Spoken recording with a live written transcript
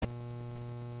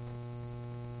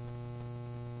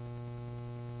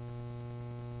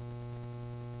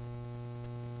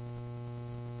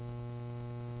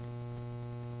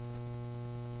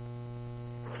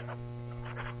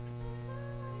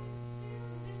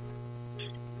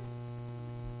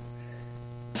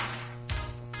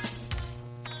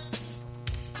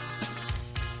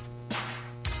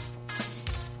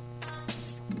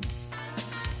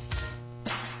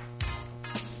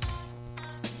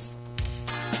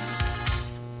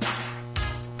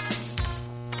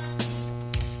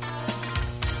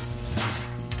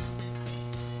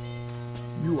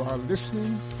are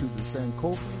listening to the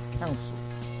Sankofa Council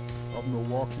of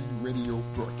Milwaukee radio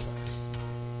broadcast,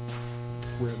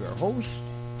 where the host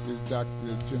is Dr.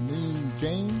 Janine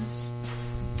James,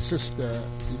 Sister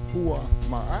Ipua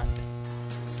Ma'at,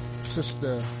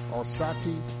 Sister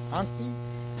Osati Anki,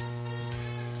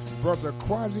 Brother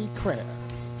Kwasi Crabb,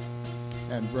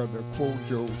 and Brother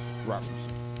Kwojo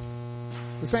Robinson.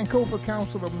 The Sankofa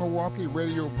Council of Milwaukee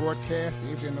radio broadcast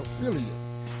is an affiliate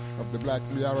of the Black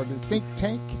Reality Think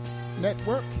Tank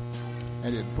Network,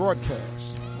 and it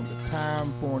broadcasts on the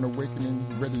Time for an Awakening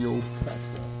radio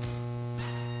platform.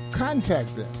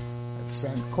 Contact them at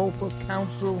Sankofa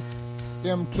Council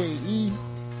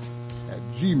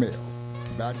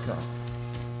MKE@gmail.com.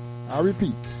 I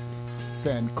repeat,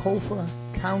 Sankofa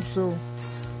Council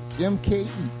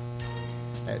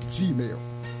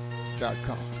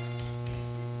MKE@gmail.com.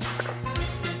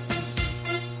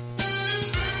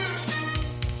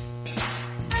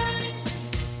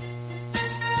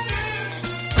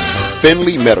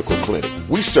 Finley Medical Clinic.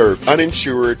 We serve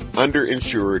uninsured,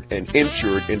 underinsured, and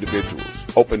insured individuals.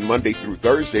 Open Monday through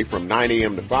Thursday from 9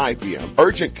 a.m. to 5 p.m.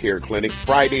 Urgent Care Clinic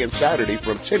Friday and Saturday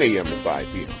from 10 a.m. to 5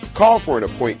 p.m. Call for an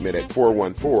appointment at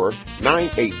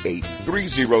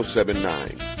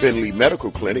 414-988-3079. Finley Medical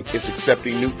Clinic is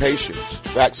accepting new patients.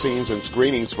 Vaccines and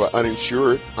screenings for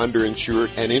uninsured,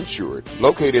 underinsured, and insured.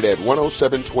 Located at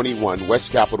 10721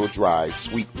 West Capitol Drive,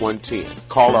 Suite 110.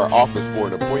 Call our office for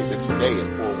an appointment today at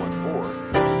 414.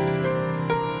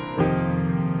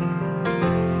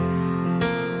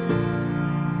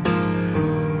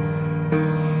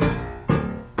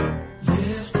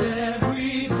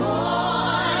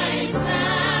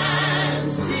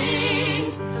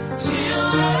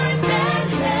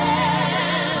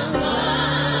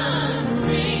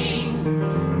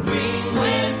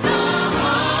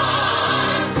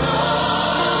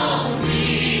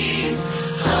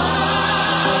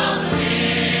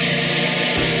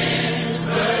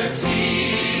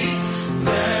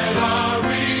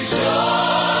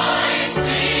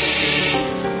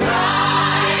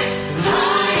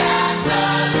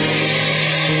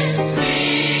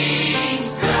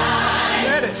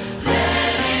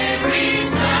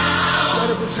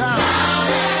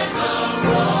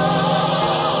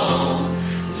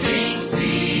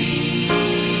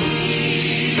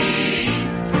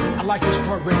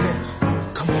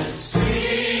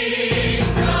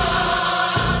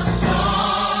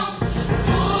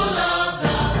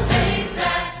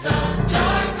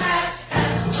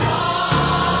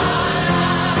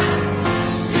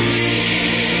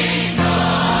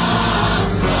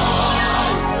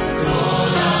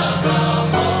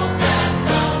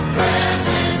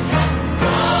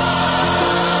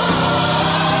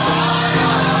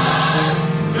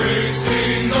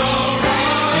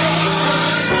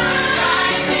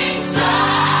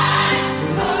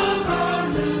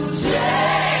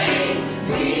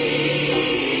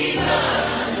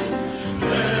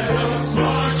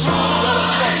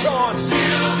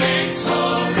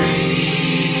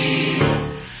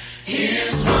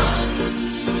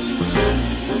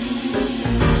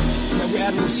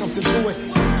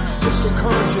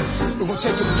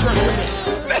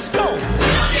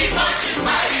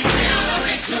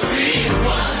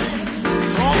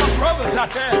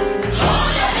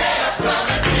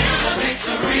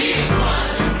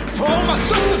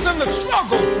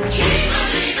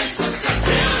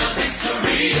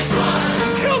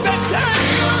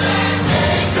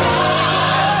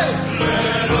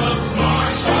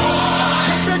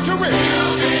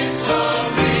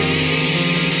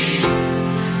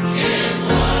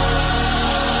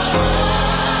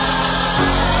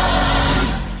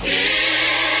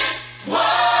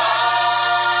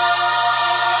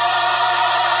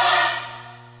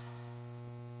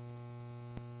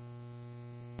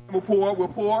 We're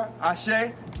poor, Ashe.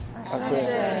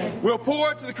 Ashe. We're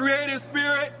poor to the creative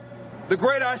spirit, the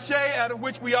great Ashe out of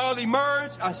which we all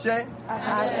emerge, Ashe.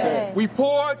 Ashe. We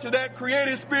pour to that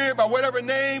creative spirit by whatever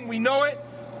name we know it,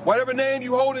 whatever name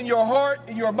you hold in your heart,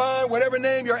 in your mind, whatever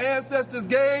name your ancestors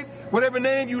gave, whatever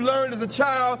name you learned as a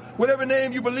child, whatever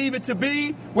name you believe it to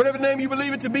be, whatever name you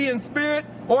believe it to be in spirit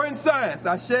or in science,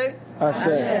 Ashe.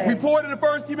 We pour to the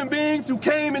first human beings who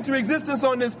came into existence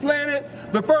on this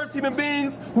planet, the first human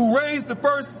beings who raised the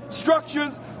first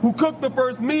structures, who cooked the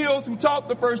first meals, who taught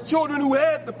the first children, who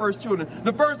had the first children,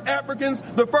 the first Africans,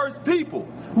 the first people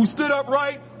who stood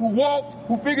upright, who walked,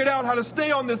 who figured out how to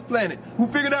stay on this planet, who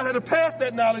figured out how to pass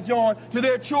that knowledge on to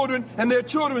their children and their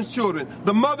children's children,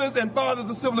 the mothers and fathers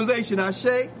of civilization,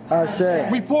 Ashe.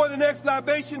 Ashe. We pour the next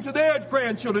libation to their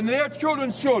grandchildren and their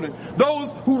children's children,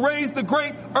 those who raised the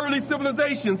great early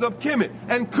civilizations of Kemet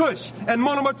and Kush and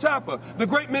Monomotapa, the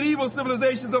great medieval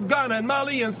civilizations of Ghana and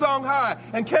Mali and Songhai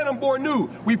and Kanem Bornu.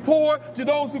 We pour to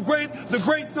those who the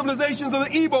great civilizations of the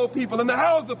Igbo people and the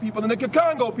Hausa people and the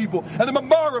Kikongo people and the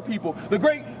Mambara people, the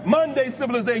great Mande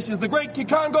civilizations, the great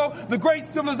Kikongo, the great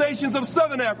civilizations of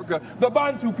Southern Africa, the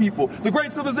Bantu people, the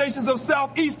great civilizations of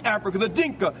Southeast Africa, the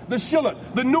Dinka, the Shilluk,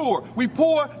 the Noor. We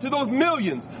pour to those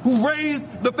millions who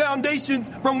raised the foundations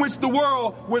from which the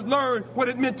world would learn what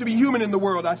it meant to be human in the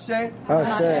world. Ashe.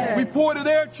 Ashe. We pour to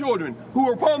their children who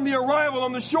were upon the arrival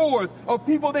on the shores of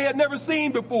people they had never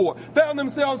seen before, found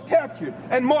themselves captured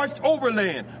and marched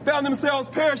overland, found themselves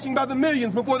perishing by the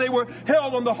millions before they were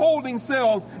held on the holding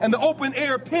cells and the open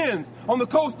air pens on the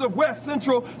coast of West,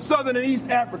 Central, Southern, and East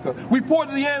Africa. We pour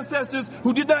to the ancestors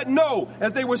who did not know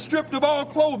as they were stripped of all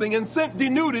clothing and sent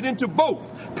denuded into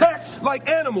boats, packed like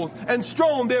animals, and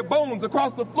strewn their bones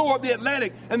across the floor of the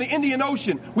Atlantic and the Indian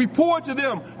Ocean. We pour to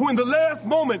them who in the last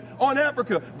moment on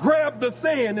Africa grabbed the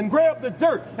sand and grabbed the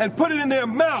dirt and put it in their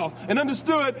mouths and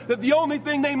understood that the only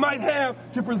thing they might have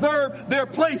to preserve their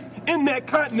place in that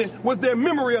continent was their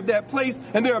memory of that place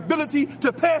and their ability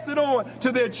to pass it on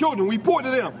to their children. We pour to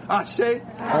them. Ashe.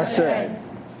 Ashe.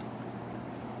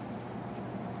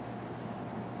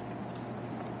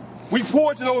 We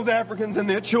pour to those Africans and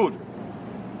their children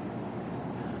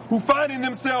who finding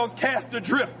themselves cast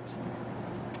adrift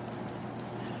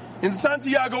in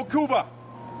Santiago, Cuba,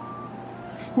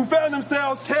 who found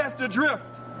themselves cast adrift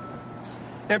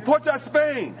in Porto,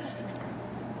 Spain,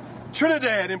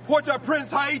 Trinidad, and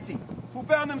Port-au-Prince, Haiti, who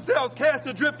found themselves cast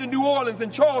adrift in New Orleans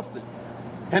and Charleston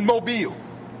and Mobile,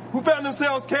 who found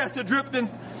themselves cast adrift in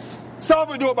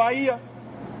Salvador, Bahia,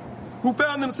 who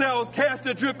found themselves cast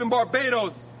adrift in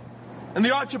Barbados and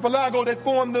the archipelago that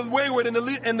formed the wayward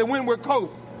and the windward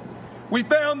coast. We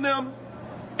found them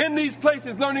in these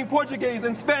places learning Portuguese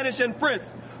and Spanish and French,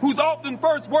 whose often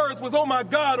first words was, "Oh my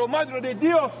God, oh Madre de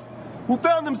Dios," who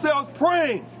found themselves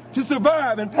praying to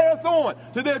survive and pass on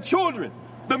to their children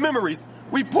the memories.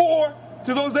 We pour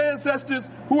to those ancestors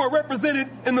who are represented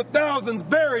in the thousands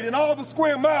buried in all the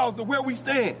square miles of where we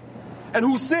stand and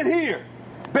who sit here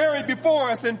buried before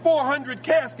us in 400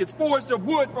 caskets forged of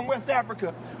wood from West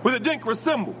Africa with Adinkra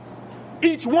symbols.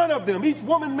 Each one of them, each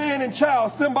woman, man, and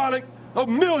child, symbolic of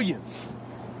millions.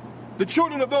 The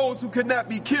children of those who could not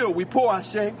be killed. We pour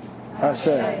Ashe.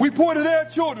 Ashe. We pour to their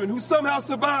children who somehow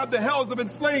survived the hells of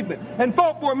enslavement and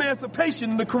fought for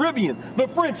emancipation in the Caribbean, the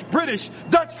French, British,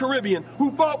 Dutch Caribbean,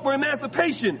 who fought for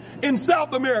emancipation in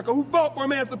South America, who fought for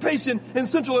emancipation in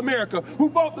Central America, who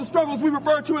fought the struggles we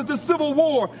refer to as the Civil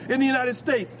War in the United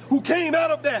States, who came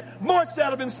out of that, marched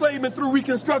out of enslavement through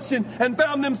Reconstruction, and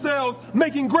found themselves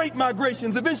making great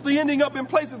migrations, eventually ending up in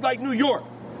places like New York.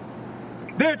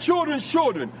 Their children's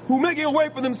children, who making a way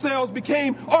for themselves,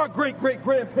 became our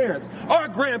great-great-grandparents, our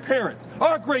grandparents,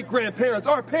 our great-grandparents,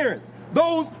 our parents.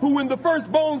 Those who, when the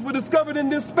first bones were discovered in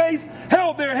this space,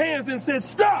 held their hands and said,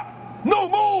 "Stop! No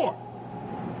more!"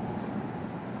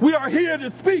 We are here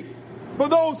to speak for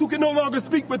those who can no longer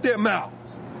speak with their mouths.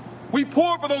 We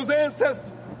pour for those ancestors,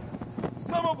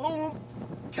 some of whom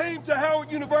came to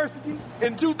Howard University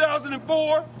in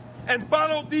 2004 and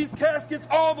followed these caskets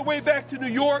all the way back to New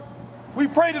York. We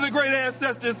pray to the great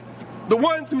ancestors, the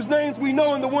ones whose names we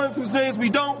know and the ones whose names we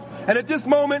don't. And at this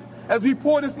moment, as we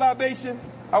pour this libation,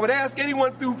 I would ask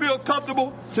anyone who feels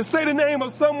comfortable to say the name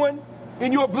of someone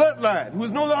in your bloodline who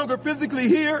is no longer physically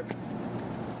here,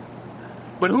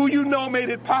 but who you know made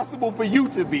it possible for you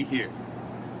to be here.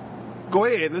 Go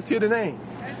ahead, let's hear the names.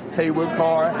 Haywood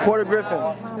Carr, Porter Griffin,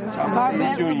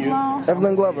 Thomas Jr.,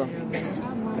 Evelyn Glover.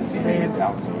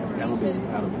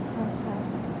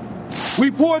 We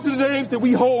pour to the names that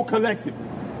we hold collectively.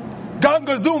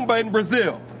 Ganga Zumba in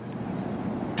Brazil.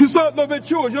 Toussaint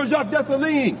Louverture, Jean-Jacques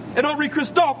Dessalines, and Henri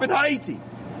Christophe in Haiti.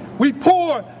 We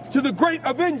pour to the great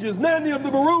Avengers, Nanny of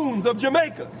the Maroons of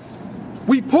Jamaica.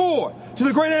 We pour to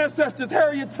the great ancestors,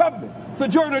 Harriet Tubman,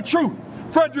 Sojourner Truth,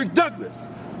 Frederick Douglass.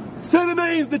 Say the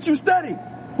names that you study.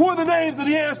 Who are the names of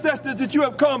the ancestors that you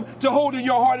have come to hold in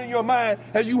your heart and your mind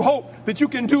as you hope that you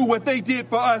can do what they did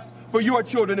for us, for your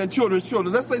children and children's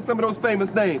children? Let's say some of those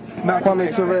famous names. Malcolm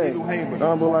X,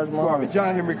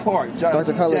 John Henry Clark,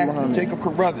 Dr. Jackson, Jacob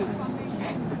Carruthers.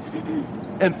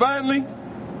 And finally,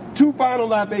 two final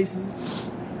libations.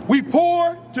 We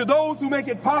pour to those who make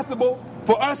it possible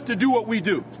for us to do what we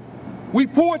do. We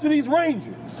pour to these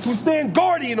rangers who stand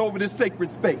guardian over this sacred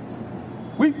space.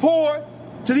 We pour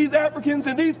to these Africans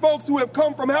and these folks who have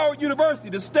come from Howard University,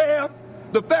 the staff,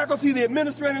 the faculty, the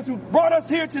administrators who brought us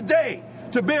here today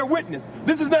to bear witness.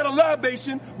 This is not a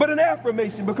libation, but an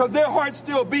affirmation, because their hearts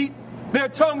still beat, their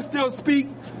tongues still speak,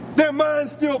 Their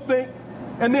minds still think,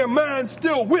 and their minds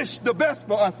still wish the best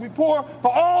for us. We pour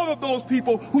for all of those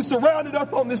people who surrounded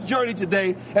us on this journey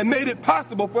today and made it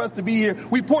possible for us to be here.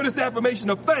 We pour this affirmation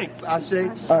of thanks, Ashe.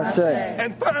 Ashe.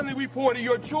 And finally, we pour to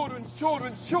your children's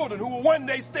children's children who will one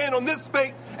day stand on this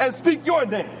stage and speak your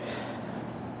name.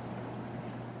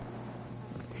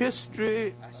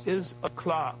 History is a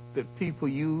clock that people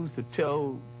use to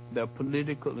tell their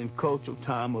political and cultural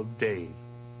time of day.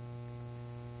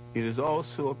 It is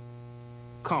also a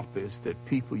compass that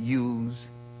people use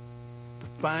to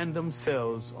find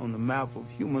themselves on the map of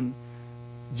human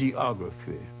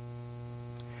geography.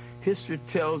 History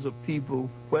tells of people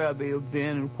where they have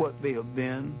been and what they have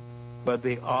been, where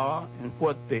they are and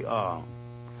what they are.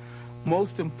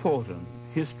 Most important,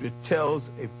 history tells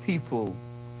a people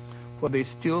where they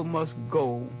still must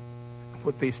go,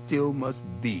 what they still must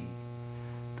be.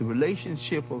 The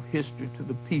relationship of history to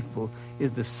the people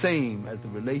is the same as the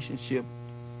relationship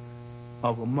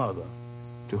of a mother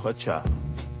to her child.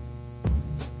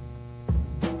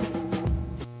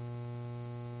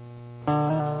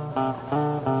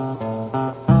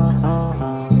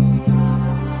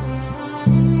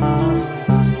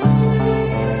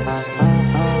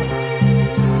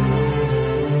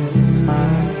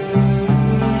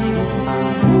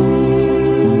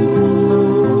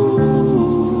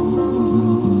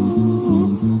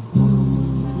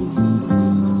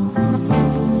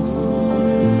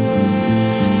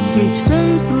 Each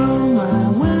day through my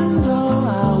window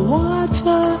I watch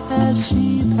her as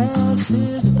she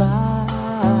passes by.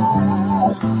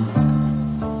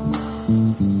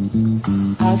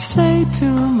 I say to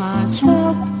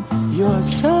myself, you're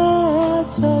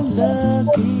such a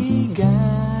lucky guy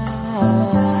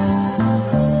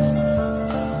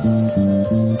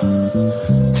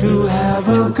to have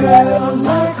a girl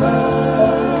like her.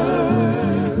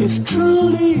 It's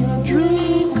truly a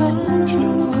dream come true.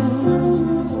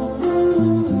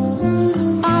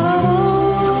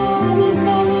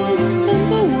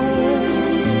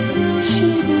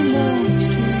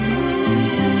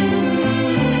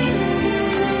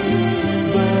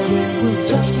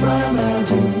 Just my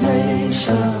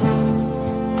imagination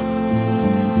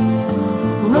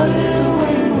running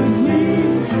away with me.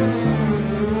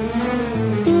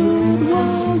 It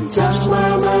was just my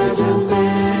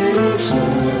imagination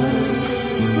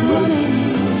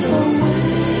running away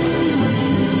with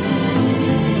me.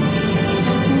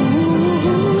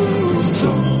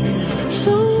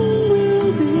 Soon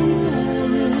we'll be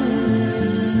married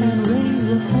and raise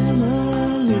a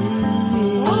family.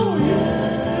 Oh yeah.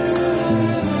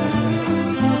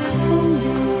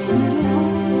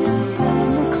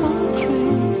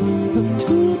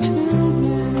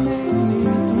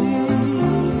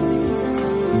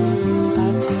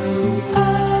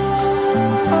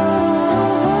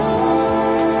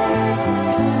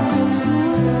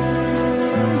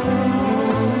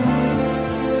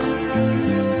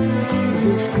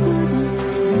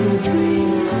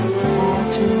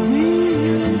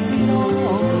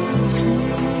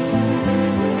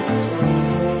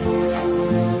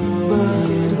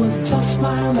 Just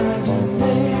my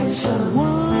imagination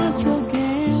once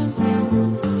again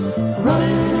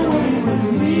running away with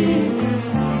me.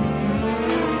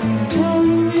 Tell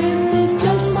you it was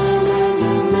just my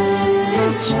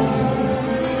imagination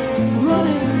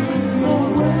running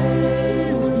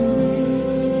away with me.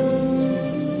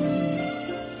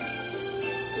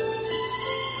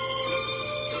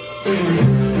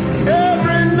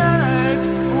 Every night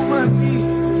on my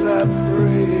knees I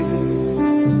pray,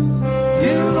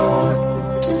 dear Lord,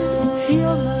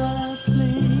 hear my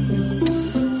plea.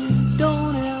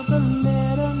 Don't ever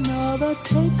let another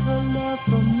take her love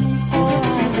from me. I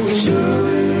will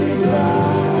surely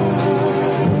die.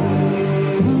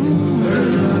 Her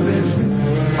love is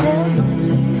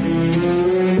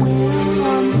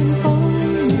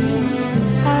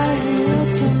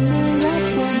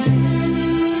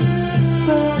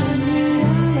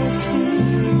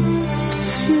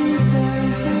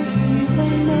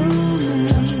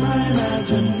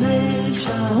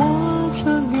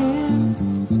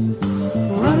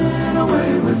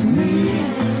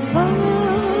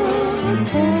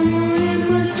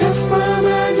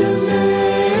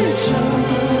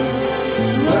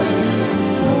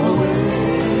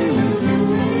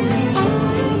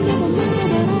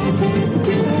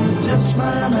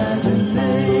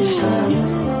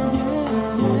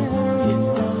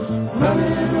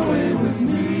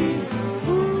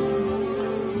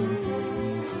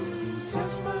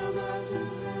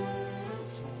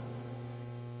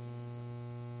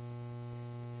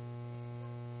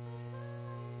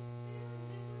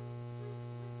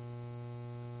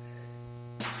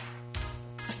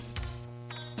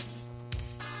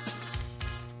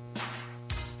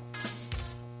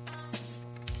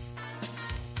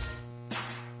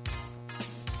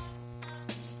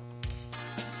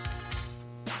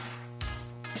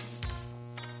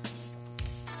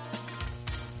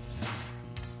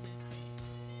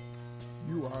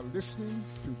are listening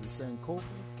to the Sankofa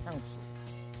Council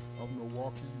of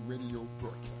Milwaukee radio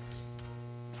broadcast,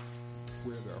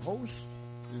 where the host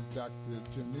is Dr.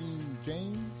 Janine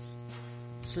James,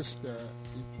 Sister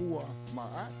Ifua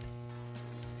Ma'at,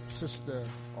 Sister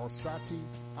Osati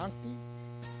Ankti,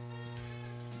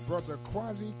 Brother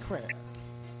Kwasi Crabb,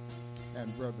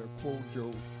 and Brother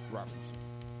Kwojo Robinson.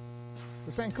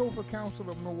 The Sankofa Council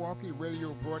of Milwaukee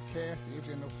radio broadcast is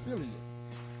an affiliate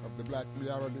of the Black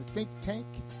Reality Think Tank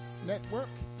Network,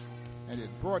 and it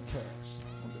broadcasts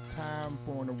on the Time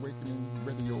for an Awakening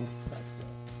radio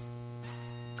platform.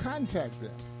 Contact them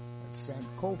at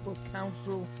Sankofa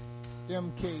Council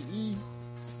MKE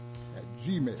at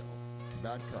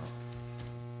gmail.com.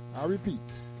 I repeat,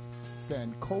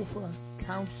 Sankofa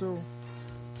Council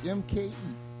MKE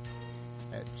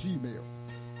at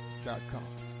gmail.com.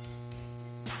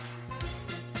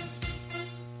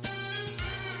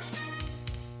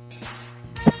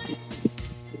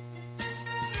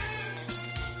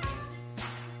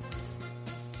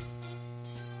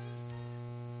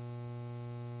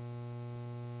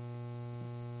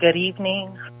 Good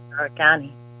evening,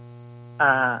 Argani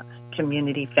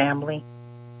community family.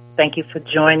 Thank you for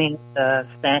joining the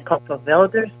Sankofa of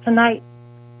Elders tonight.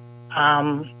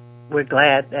 We're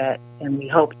glad that, and we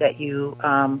hope that you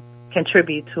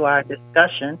contribute to our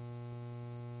discussion,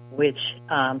 which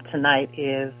tonight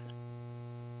is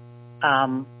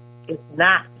it's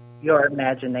not your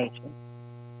imagination.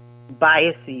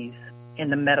 Biases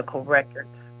in the medical records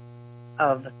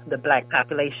of the Black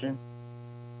population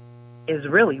is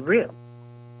really real.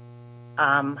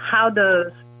 How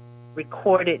does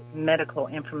recorded medical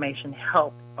information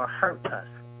help or hurt us?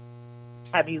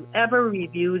 Have you ever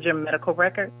reviewed your medical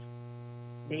records?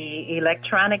 The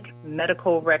electronic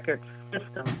medical record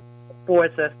system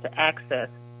affords us to access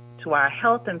to our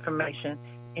health information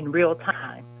in real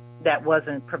time that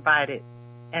wasn't provided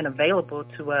and available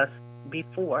to us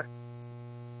before.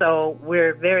 So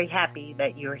we're very happy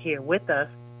that you're here with us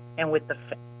and with the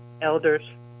elders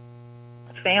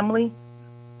family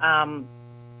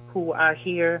who are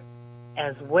here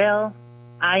as well.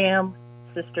 I am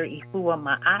Sister Ifua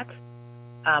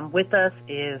Ma'at. With us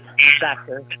is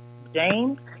Dr.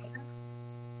 James,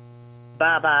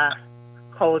 Baba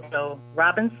Kwojo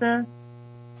Robinson,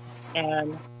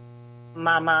 and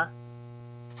Mama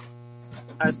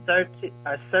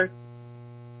Arserta.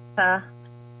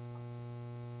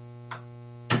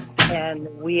 And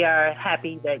we are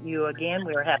happy that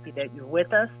we're happy that you're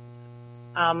with us.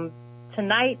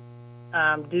 Tonight,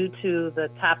 due to the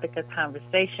topic of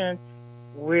conversation,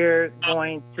 we're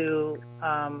going to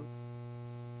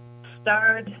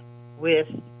start with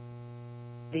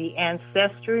the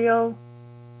ancestral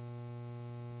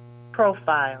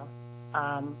profile.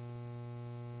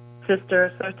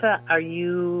 Sister Serta, are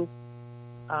you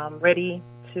ready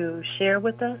to share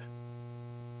with us?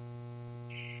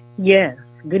 Yes.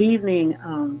 Good evening,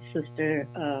 Sister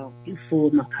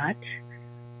Ifua Ma'at.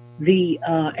 The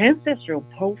ancestral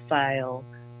profile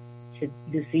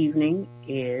this evening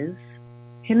is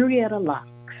Henrietta Lacks.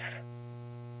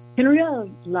 Henrietta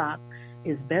Lacks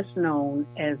is best known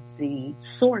as the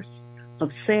source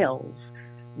of cells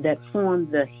that form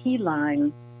the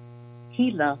HeLa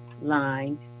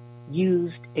line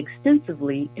used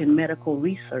extensively in medical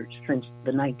research since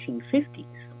the 1950s.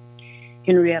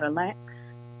 Henrietta Lacks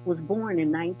was born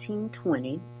in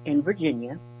 1920 in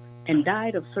Virginia and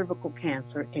died of cervical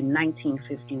cancer in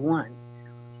 1951.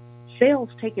 Cells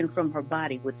taken from her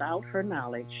body without her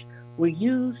knowledge were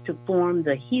used to form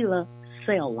the HeLa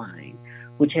cell line,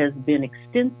 which has been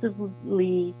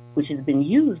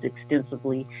used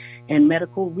extensively in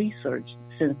medical research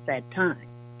since that time.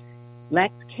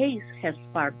 Lack's case has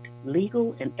sparked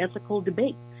legal and ethical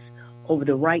debates over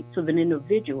the rights of an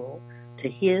individual to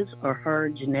his or her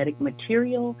genetic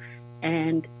material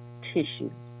and tissue.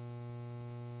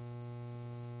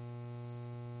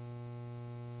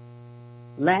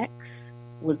 Lacks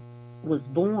was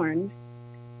born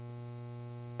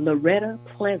Loretta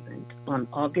Pleasant on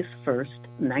August 1st,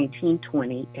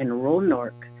 1920 in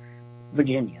Roanoke,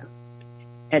 Virginia.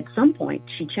 At some point,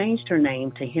 she changed her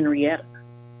name to Henrietta.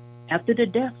 After the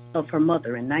death of her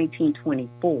mother in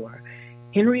 1924,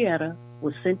 Henrietta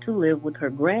was sent to live with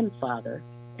her grandfather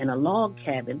in a log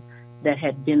cabin that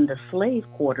had been the slave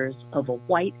quarters of a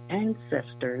white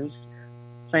ancestor's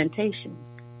plantation.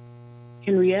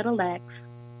 Henrietta Lacks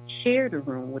shared a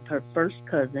room with her first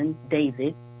cousin,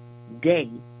 David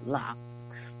Day Lacks.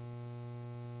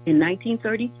 In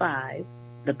 1935,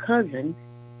 the cousin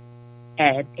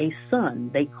had a son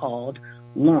they called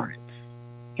Lawrence.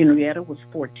 Henrietta was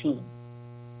 14.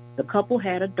 The couple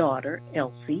had a daughter,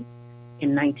 Elsie,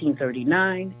 in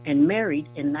 1939 and married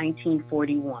in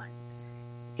 1941.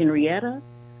 Henrietta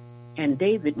and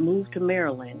David moved to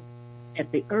Maryland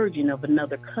at the urging of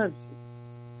another cousin,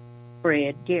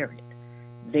 Fred Garrett.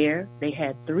 There, they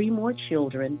had 3 more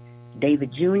children,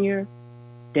 David Jr.,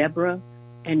 Deborah,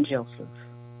 and Joseph.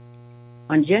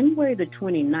 On January the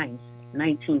 29th,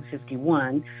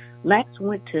 1951, Lax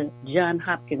went to Johns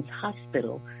Hopkins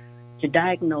Hospital to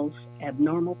diagnose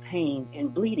abnormal pain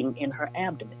and bleeding in her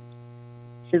abdomen.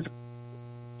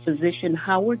 Physician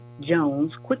Howard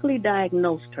Jones quickly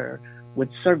diagnosed her with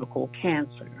cervical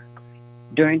cancer.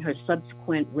 During her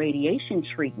subsequent radiation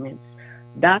treatments,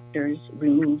 doctors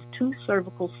removed 2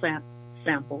 cervical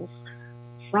samples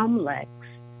from Lax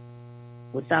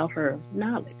without her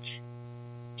knowledge.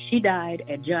 She died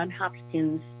at Johns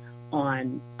Hopkins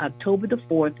on October the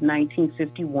 4th,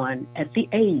 1951, at the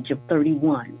age of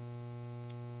 31.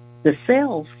 The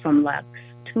cells from Lax's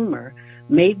tumor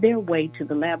made their way to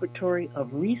the laboratory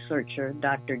of researcher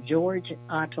Dr. George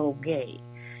Otto Gay.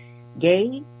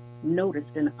 Gay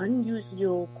noticed an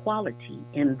unusual quality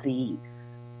in the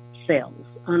cells.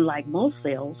 Unlike most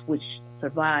cells, which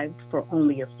survived for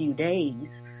only a few days,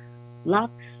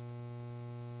 Lax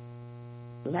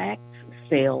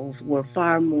cells were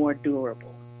far more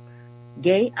durable.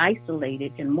 Gay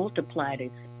isolated and multiplied a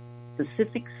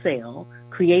specific cell,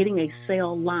 creating a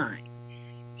cell line.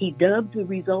 He dubbed the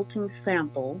resulting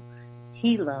sample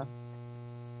HeLa,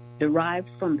 derived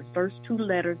from the first 2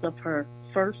 letters of her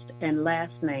first and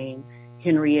last name,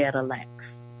 Henrietta Lax.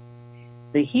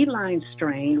 The HeLine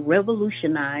strain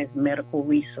revolutionized medical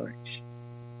research.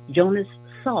 Jonas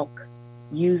Salk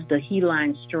used the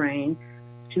HeLine strain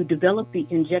to develop the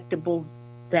injectable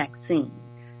vaccine,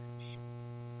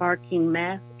 sparking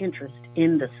mass interest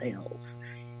in the cells.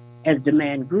 As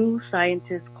demand grew,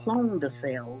 scientists cloned the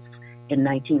cells in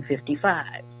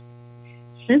 1955.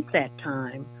 Since that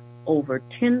time, over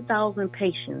 10,000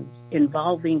 patients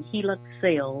involving HeLa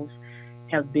cells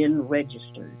have been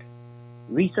registered.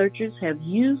 Researchers have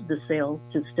used the cells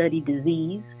to study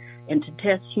disease and to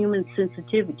test human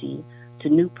sensitivity to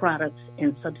new products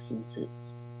and substances.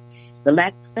 The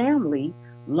Lax family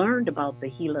learned about the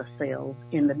HeLa cells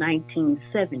in the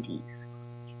 1970s.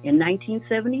 In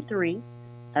 1973,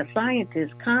 a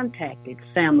scientist contacted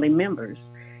family members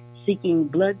seeking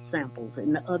blood samples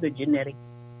and other genetic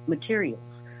materials,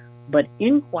 but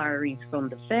inquiries from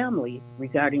the family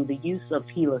regarding the use of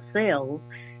HeLa cells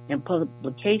and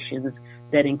publications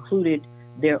that included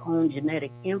their own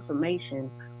genetic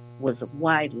information was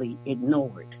widely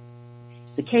ignored.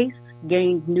 The case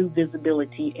gained new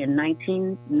visibility in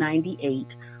 1998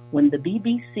 when the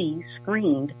BBC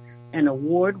screened an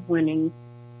award-winning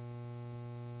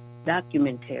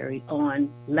documentary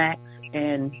on Lax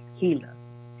and HeLa.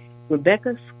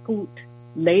 Rebecca Skloot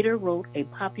later wrote a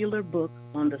popular book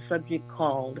on the subject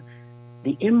called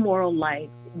The Immortal Life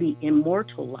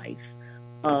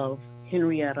of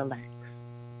Henrietta Lax.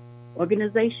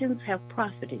 Organizations have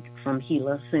profited from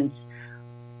HeLa since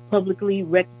publicly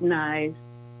recognized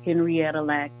Henrietta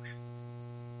Lax's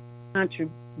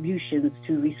contributions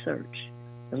to research.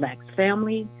 The Lax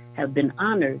family have been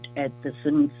honored at the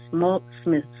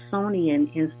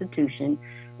Smithsonian Institution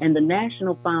and the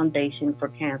National Foundation for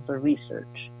Cancer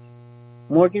Research.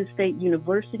 Morgan State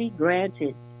University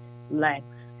granted Lax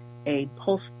a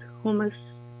posthumous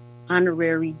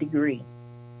honorary degree.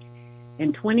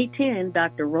 In 2010,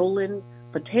 Dr. Roland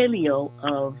Patelio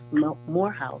of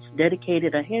Morehouse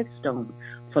dedicated a headstone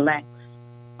for Lax's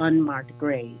unmarked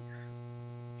grave.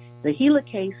 The HeLa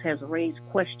case has raised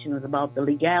questions about the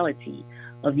legality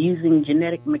of using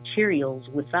genetic materials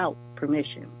without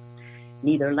permission.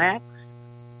 Neither Lax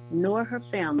nor her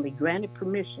family granted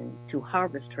permission to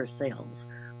harvest her cells,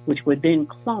 which were then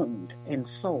cloned and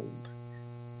sold.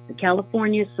 The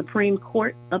California Supreme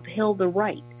Court upheld the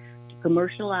right to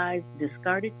commercialize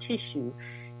discarded tissue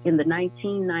in the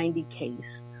 1990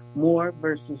 case, Moore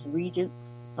versus Regents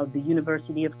of the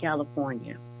University of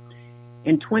California.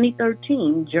 In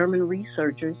 2013, German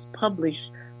researchers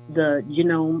published the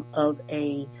genome of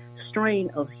a strain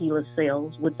of HeLa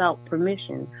cells without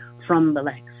permission from the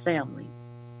Lax family.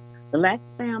 The Lax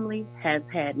family has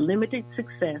had limited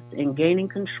success in gaining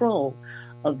control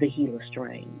of the HeLa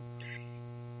strain.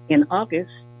 In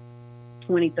August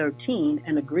 2013,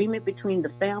 an agreement between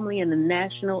the family and the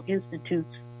National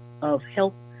Institutes of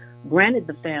Health granted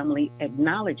the family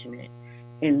acknowledgement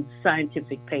in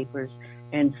scientific papers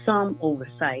and some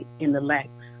oversight in the Lax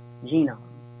genome.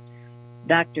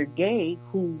 Dr. Gay,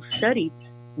 who studied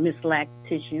Miss Lax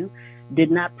tissue,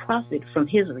 did not profit from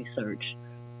his research,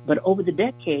 but over the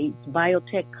decades,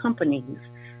 biotech companies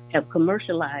have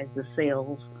commercialized the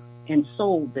cells and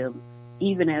sold them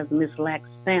even as Miss Lack's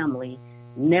family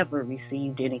never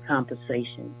received any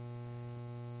compensation.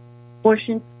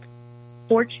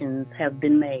 Fortunes have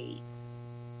been made.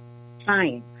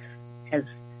 Science has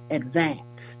advanced.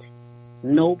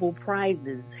 Nobel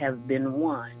prizes have been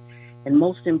won. And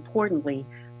most importantly,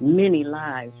 many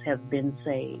lives have been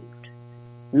saved.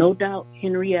 No doubt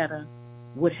Henrietta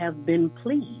would have been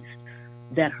pleased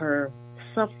that her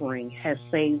suffering has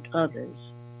saved others,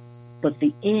 but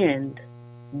the end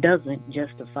doesn't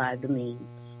justify the means.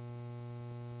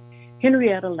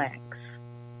 Henrietta Lacks,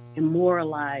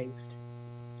 immortalized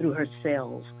through her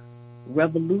cells,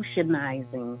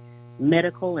 revolutionizing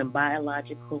medical and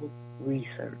biological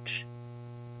research.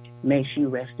 May she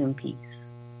rest in peace.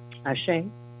 Ashe?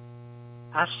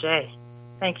 Ashe.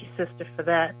 Thank you, sister, for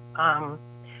that.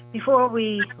 Before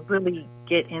we really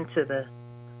get into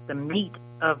the meat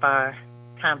of our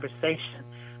conversation,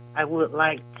 I would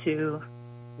like to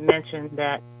mention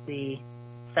that the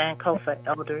Sankofa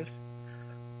elders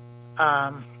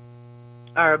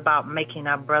are about making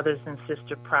our brothers and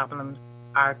sister problems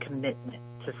our commitment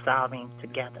to solving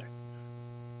together.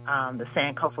 The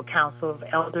Sankofa Council of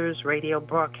Elders radio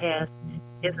broadcast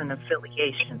is an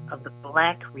affiliation of the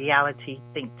Black Reality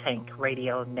Think Tank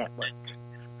Radio Network.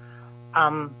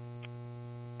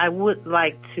 I would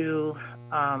like to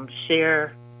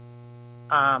share,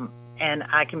 and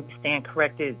I can stand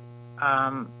corrected,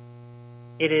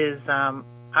 it is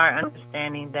our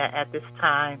understanding that at this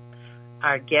time,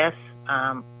 our guest,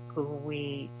 who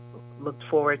we look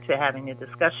forward to having a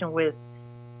discussion with,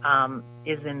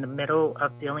 is in the middle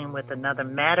of dealing with another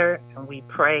matter, and we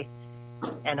pray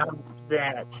and hope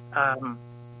that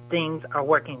things are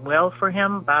working well for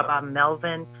him. Baba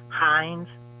Melvin Hines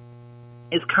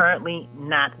is currently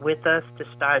not with us to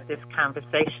start this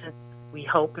conversation. We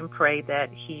hope and pray that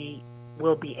he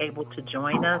will be able to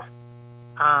join us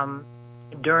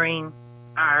during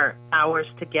our hours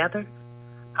together.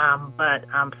 But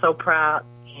I'm so proud,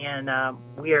 and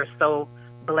we are so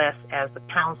blessed as a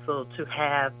council to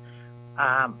have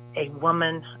a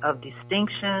woman of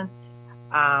distinction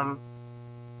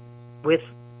with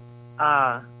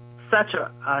such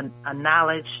a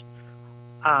knowledge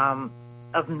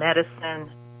of medicine,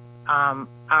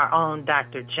 our own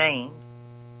Dr. James,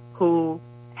 who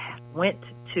went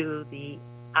to the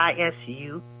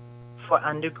ISU for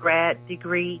undergrad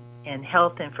degree in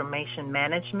health information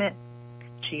management.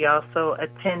 She also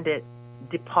attended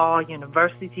DePaul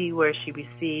University, where she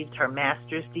received her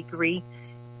master's degree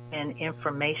in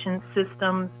information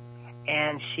systems,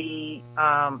 and she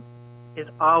is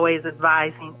always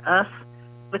advising us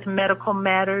with medical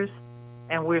matters,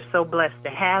 and we're so blessed to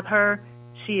have her.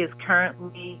 She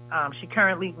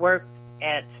currently works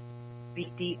at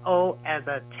BDO as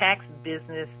a tax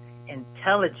business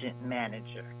intelligence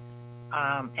manager.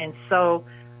 And so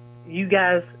you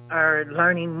guys are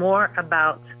learning more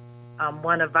about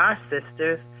one of our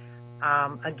sisters.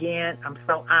 Again, I'm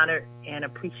so honored and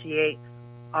appreciate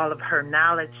all of her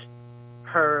knowledge,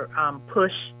 her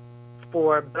push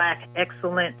for Black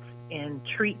excellence in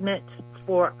treatment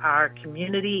for our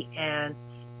community, and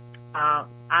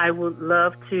I would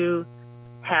love to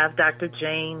have Dr.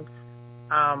 James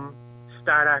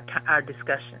start our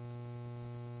discussion.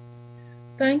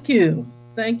 Thank you.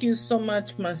 Thank you so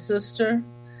much, my sister.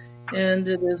 And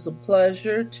it is a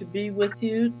pleasure to be with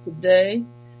you today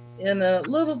in a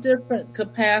little different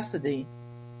capacity.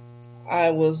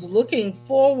 I was looking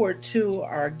forward to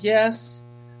our guest,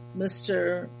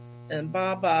 Mr. and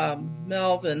Baba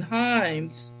Melvin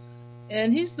Hines,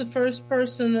 and he's the first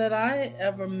person that I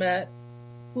ever met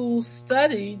who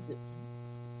studied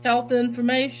health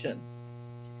information.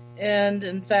 And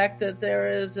in fact, that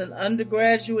there is an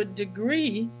undergraduate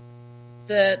degree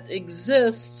that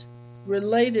exists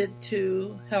related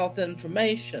to health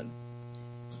information.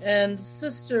 And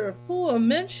Sister Afua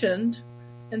mentioned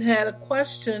and had a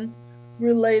question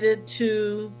related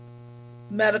to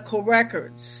medical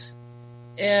records.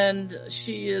 And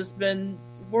she has been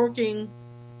working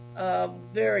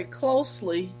very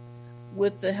closely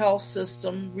with the health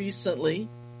system recently.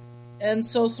 And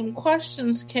so some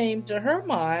questions came to her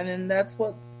mind, and that's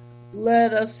what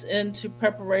led us into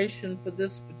preparation for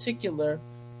this particular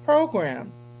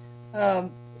program.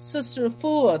 Sister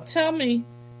Afua,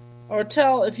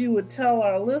 if you would tell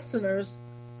our listeners,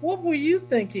 what were you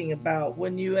thinking about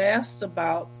when you asked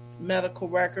about medical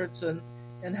records and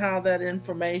how that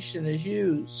information is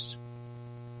used?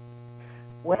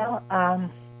 Well,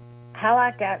 how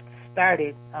I got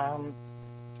started,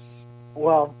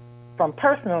 from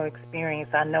personal experience,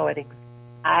 I know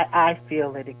I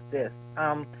feel it exists.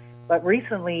 But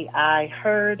recently I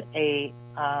heard a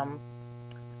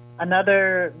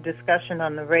another discussion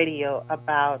on the radio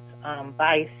about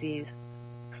biases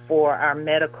for our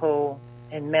medical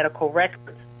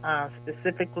records,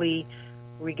 specifically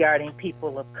regarding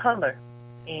people of color,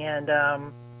 and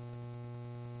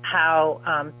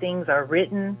how things are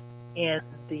written in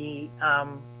the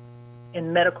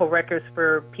in medical records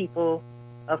for people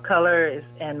of color.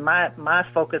 And my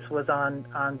focus was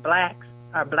on blacks,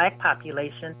 our black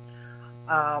population,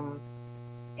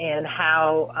 and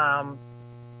how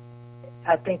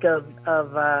I think of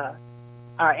our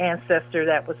ancestor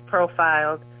that was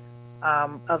profiled,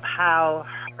 of how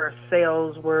her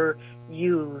cells were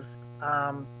used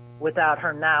without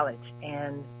her knowledge,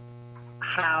 and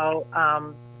how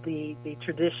the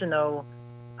traditional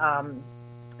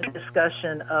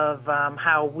discussion of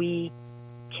how we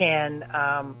can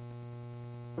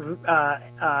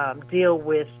deal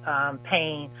with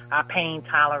pain, our pain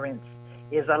tolerance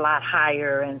is a lot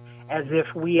higher, and as if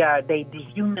they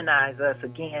dehumanize us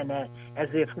again, as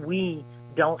if we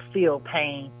don't feel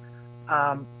pain.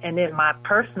 And in my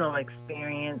personal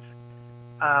experience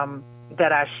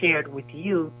that I shared with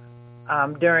you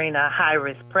during a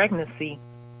high-risk pregnancy,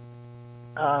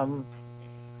 and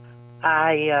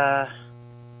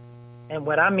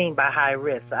what I mean by high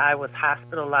risk, I was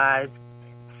hospitalized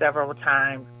several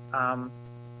times.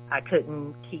 I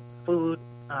couldn't keep food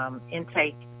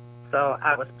intake, so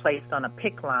I was placed on a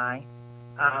PICC line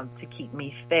to keep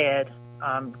me fed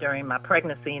during my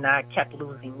pregnancy, and I kept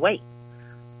losing weight.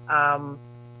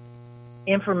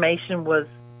 Information was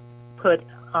put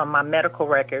on my medical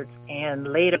records, and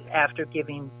later, after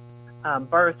giving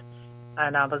birth,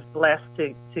 and I was blessed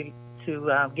to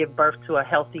give birth to a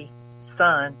healthy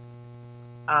son,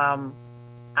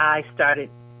 I started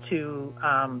to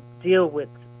deal with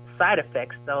side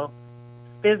effects, though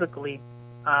physically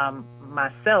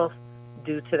myself,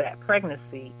 due to that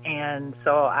pregnancy. And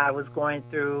so I was going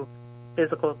through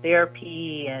physical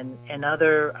therapy and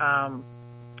other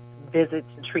visits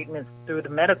and treatments through the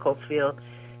medical field.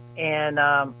 And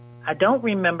I don't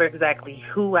remember exactly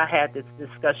who I had this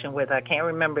discussion with. I can't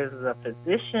remember if it was a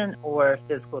physician or a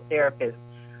physical therapist.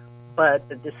 But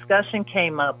the discussion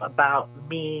came up about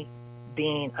me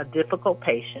being a difficult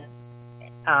patient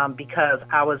because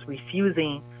I was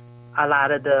refusing a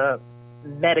lot of the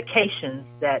medications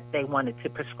that they wanted to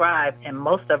prescribe, and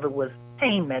most of it was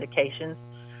pain medications.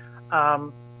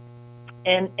 And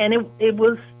it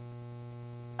was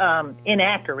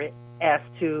inaccurate as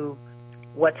to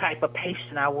what type of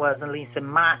patient I was, at least in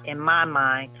my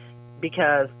mind,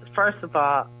 because first of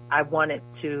all, I wanted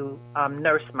to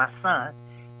nurse my son,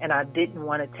 and I didn't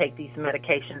want to take these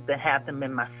medications and have them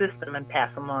in my system and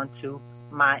pass them on to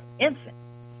my infant.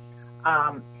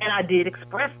 And I did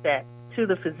express that to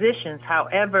the physicians.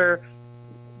 However,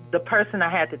 the person I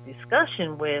had the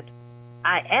discussion with,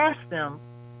 I asked them,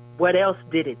 what else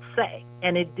did it say?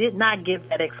 And it did not give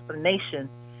that explanation.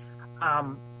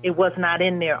 It was not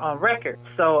in there on record.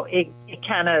 So it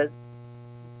kind of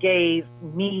gave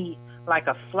me like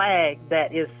a flag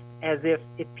that is as if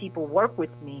people work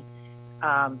with me,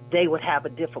 they would have a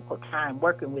difficult time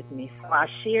working with me. So I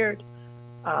shared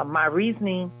my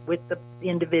reasoning with the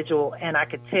individual, and I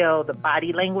could tell the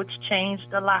body language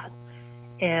changed a lot,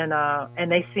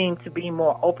 and they seemed to be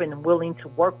more open and willing to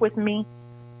work with me.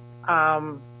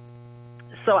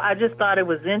 So I just thought it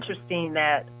was interesting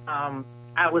that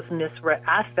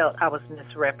I felt I was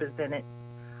misrepresented.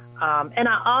 And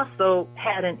I also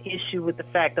had an issue with the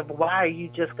fact of, why are you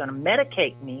just going to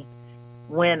medicate me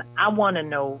when I want to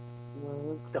know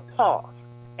the cause?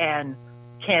 And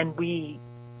can we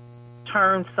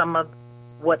turn some of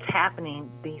what's happening,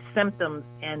 these symptoms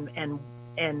and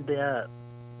the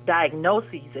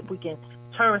diagnoses, if we can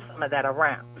turn some of that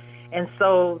around? And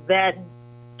so that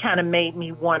kind of made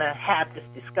me want to have this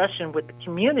discussion with the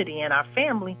community and our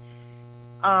family,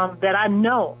 that I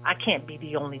know I can't be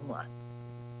the only one.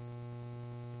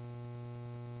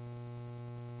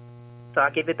 So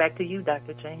I'll give it back to you,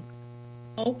 Dr. James.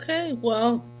 Okay,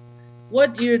 well,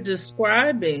 what you're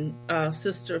describing,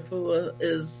 Sister Fua,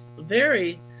 is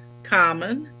very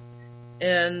common.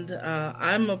 And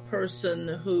I'm a person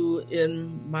who,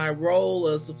 in my role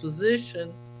as a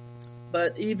physician,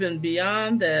 but even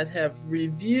beyond that, have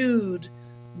reviewed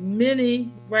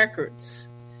many records.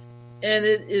 And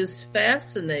it is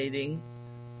fascinating,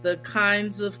 the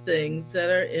kinds of things that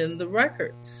are in the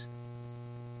records.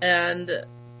 And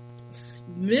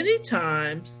many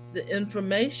times the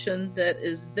information that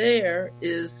is there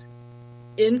is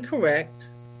incorrect,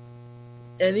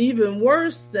 and even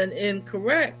worse than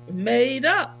incorrect, made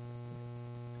up.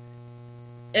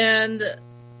 And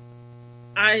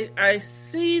I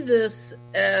see this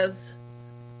as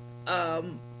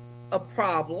a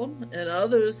problem, and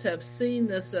others have seen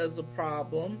this as a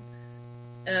problem.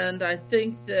 And I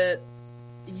think that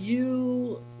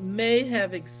you may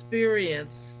have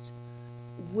experienced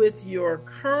with your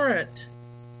current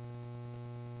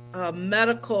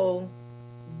medical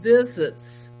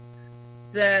visits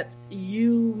that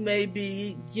you may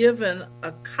be given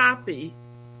a copy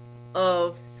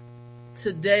of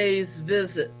today's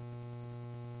visit,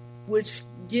 which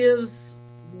gives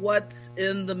what's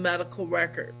in the medical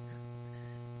record.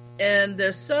 And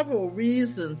there's several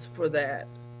reasons for that.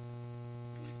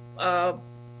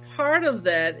 Part of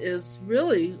that is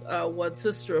really what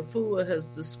Sister Afua has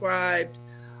described,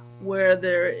 where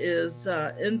there is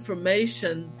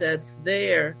information that's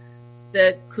there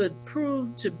that could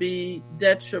prove to be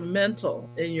detrimental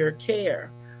in your care.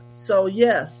 So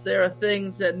yes, there are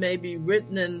things that may be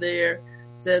written in there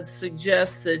that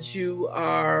suggest that you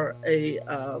are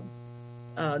a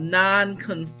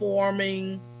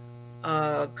non-conforming,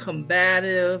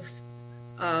 combative,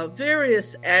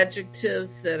 various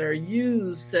adjectives that are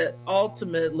used that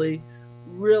ultimately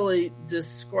really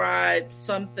describe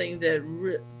something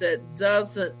that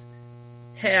doesn't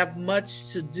have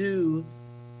much to do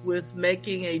with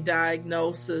making a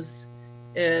diagnosis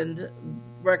and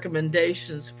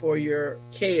recommendations for your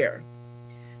care.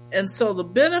 And so the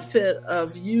benefit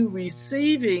of you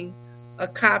receiving a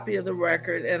copy of the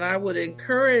record, and I would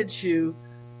encourage you,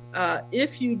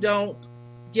 if you don't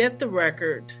get the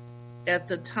record at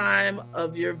the time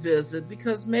of your visit,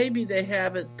 because maybe they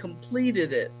haven't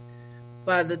completed it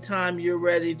by the time you're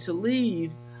ready to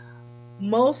leave,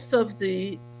 most of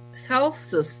the health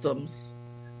systems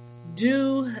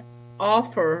do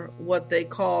offer what they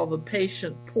call the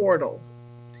patient portal.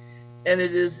 And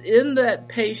it is in that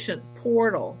patient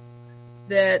portal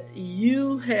that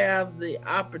you have the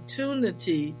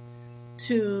opportunity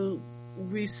to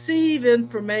receive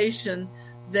information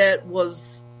that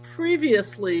was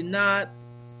previously not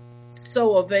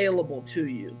so available to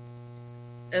you.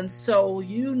 And so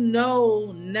you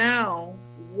know now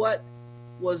what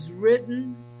was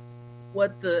written,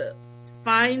 what the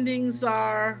findings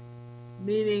are,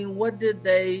 meaning what did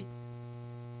they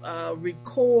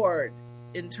record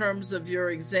in terms of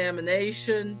your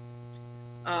examination,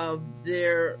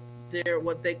 their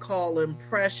what they call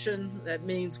impression. That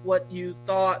means what you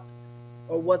thought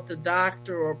or what the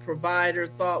doctor or provider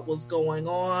thought was going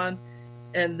on,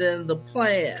 and then the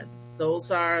plan.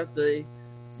 Those are the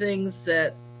things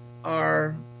that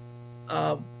are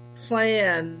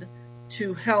planned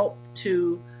to help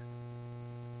to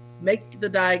make the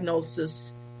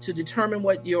diagnosis, to determine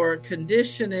what your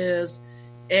condition is,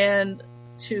 and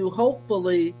to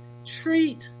hopefully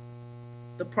treat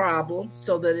the problem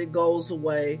so that it goes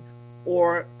away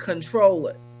or control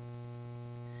it.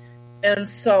 And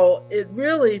so it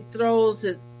really throws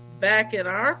it back in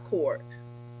our court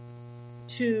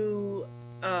to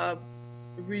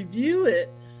review it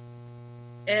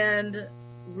and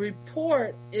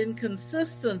report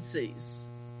inconsistencies,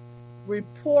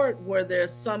 report where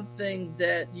there's something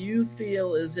that you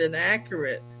feel is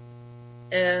inaccurate,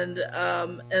 and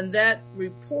that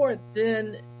report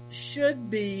then should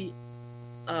be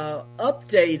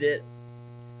updated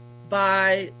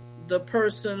by the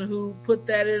person who put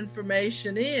that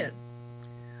information in.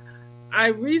 I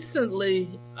recently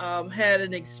had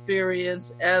an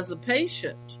experience as a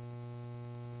patient,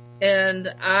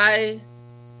 and I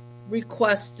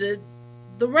requested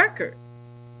the record,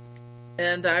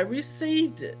 and I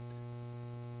received it.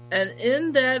 And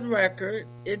in that record,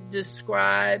 it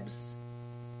describes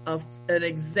an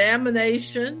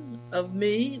examination of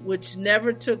me, which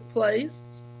never took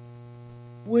place,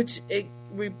 which it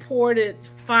reported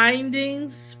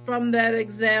findings from that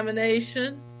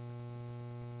examination,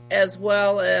 as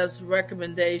well as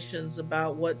recommendations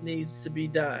about what needs to be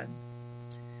done.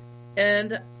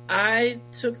 And I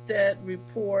took that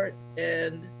report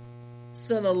and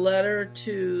sent a letter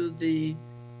to the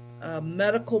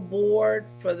medical board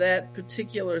for that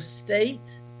particular state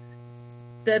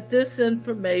that this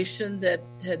information that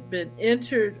had been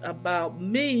entered about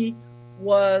me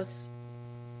was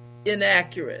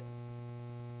inaccurate.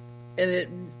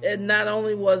 And not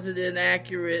only was it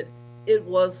inaccurate, it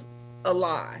was a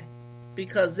lie,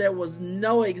 because there was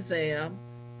no exam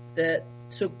that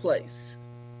took place.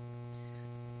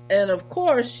 And of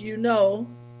course, you know,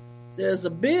 there's a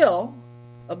bill,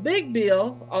 a big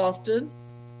bill often,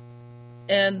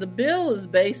 and the bill is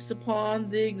based upon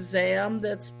the exam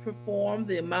that's performed,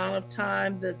 the amount of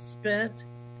time that's spent.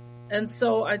 And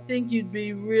so I think you'd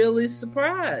be really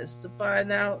surprised to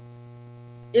find out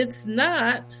it's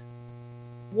not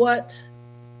what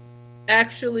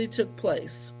actually took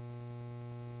place.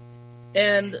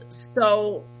 And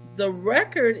so the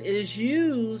record is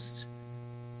used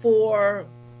for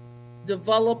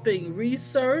developing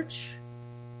research,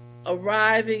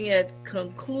 arriving at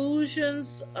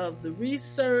conclusions of the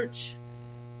research,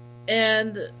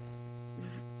 and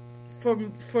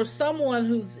for someone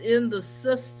who's in the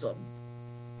system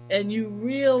and you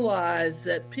realize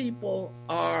that people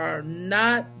are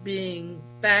not being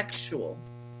factual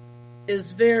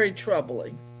is very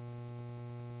troubling.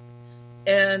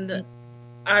 And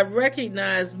I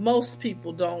recognize most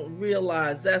people don't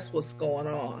realize that's what's going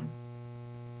on.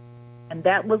 And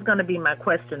that was going to be my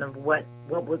question of what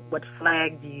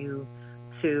flagged you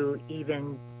to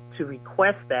even to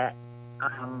request that.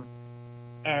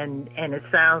 And it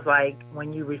sounds like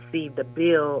when you received the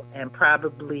bill and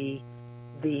probably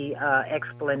the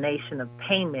explanation of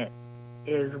payment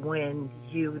is when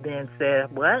you then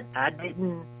said, "What? I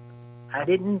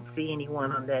didn't see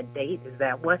anyone on that date." Is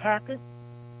that what happened?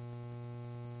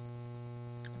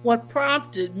 What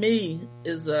prompted me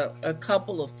is a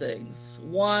couple of things.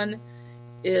 One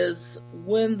is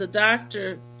when the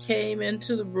doctor came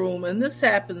into the room, and this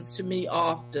happens to me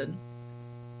often.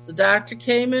 The doctor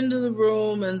came into the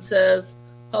room and says,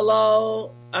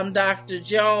 "Hello, I'm Dr.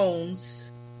 Jones."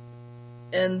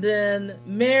 And then,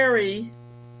 "Mary,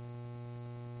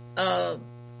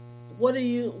 what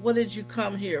did you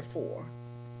come here for?"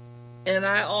 And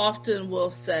I often will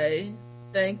say,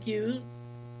 "Thank you,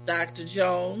 Dr.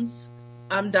 Jones.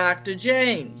 I'm Dr.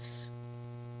 James."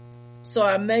 So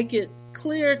I make it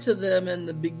clear to them in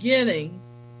the beginning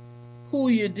who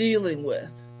you're dealing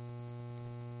with.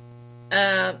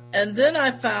 And then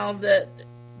I found that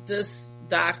this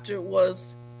doctor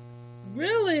was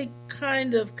really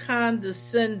kind of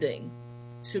condescending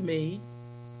to me.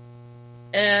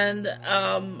 And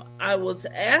I was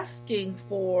asking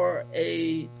for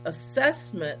a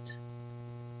assessment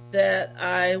that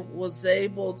I was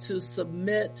able to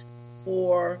submit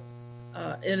for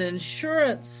an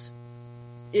insurance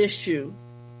issue.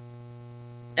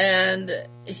 And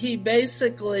he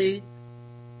basically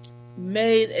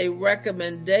made a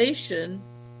recommendation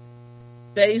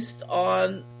based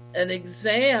on an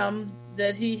exam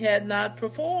that he had not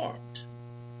performed.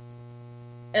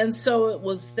 And so it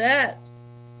was that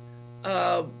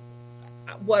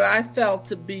what I felt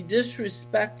to be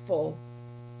disrespectful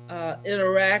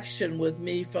interaction with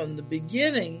me from the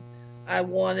beginning. I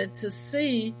wanted to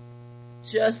see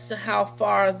just how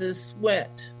far this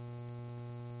went.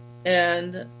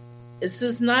 And this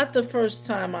is not the first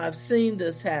time I've seen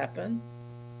this happen,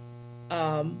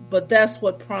 but that's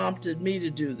what prompted me to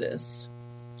do this.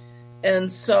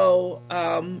 And so,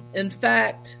 in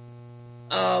fact,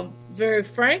 very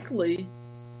frankly,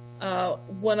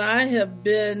 when I have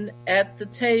been at the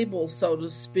table, so to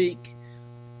speak,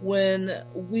 when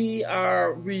we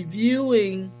are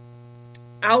reviewing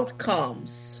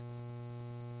outcomes,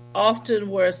 often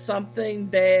where something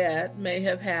bad may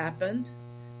have happened,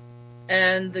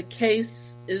 and the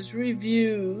case is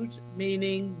reviewed,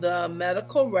 meaning the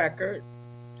medical record,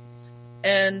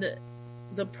 and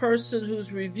the person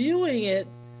who's reviewing it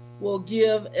will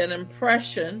give an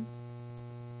impression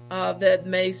that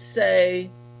may say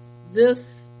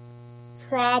this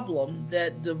problem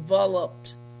that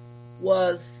developed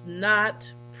was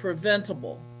not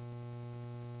preventable.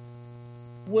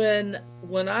 When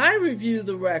I review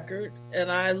the record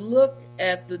and I look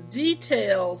at the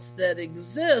details that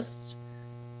exist,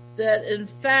 that in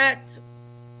fact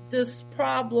this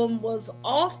problem was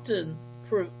often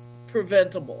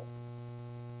preventable.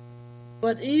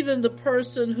 But even the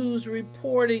person who's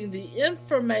reporting the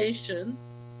information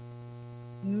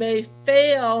may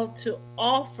fail to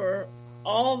offer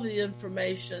all the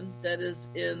information that is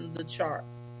in the chart.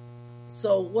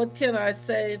 So what can I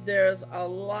say? There's a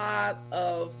lot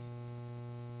of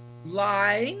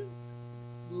lying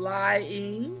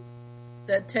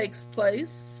that takes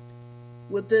place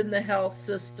within the health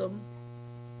system,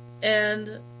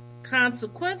 and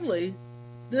consequently,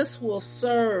 this will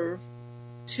serve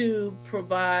to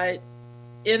provide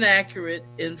inaccurate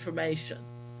information.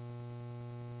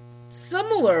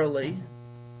 Similarly,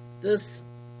 this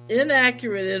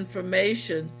inaccurate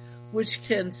information, which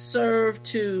can serve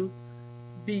to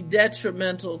be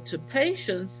detrimental to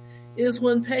patients, is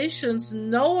when patients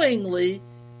knowingly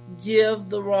give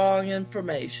the wrong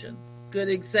information. Good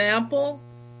example,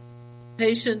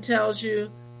 patient tells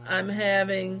you, "I'm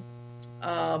having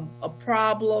a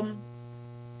problem,"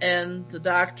 and the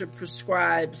doctor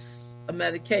prescribes a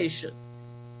medication.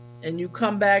 And you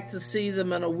come back to see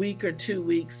them in a week or 2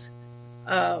 weeks.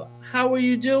 "How are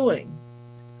you doing?"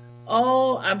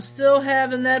 "Oh, I'm still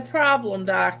having that problem,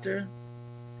 doctor."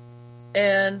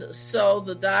 And so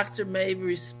the doctor may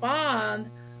respond,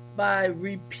 by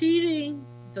repeating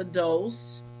the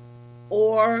dose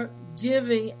or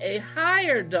giving a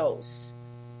higher dose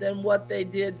than what they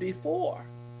did before.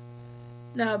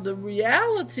 Now, the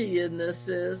reality in this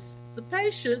is the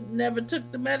patient never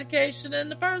took the medication in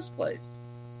the first place,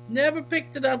 never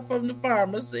picked it up from the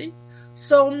pharmacy.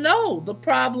 So no, the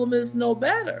problem is no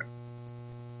better.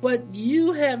 But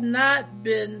you have not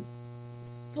been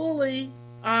fully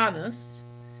honest,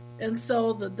 and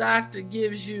so the doctor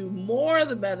gives you more of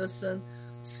the medicine.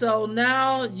 So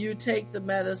now you take the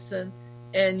medicine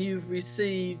and you've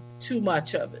received too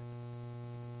much of it.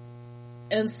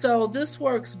 And so this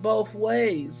works both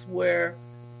ways, where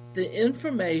the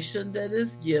information that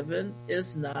is given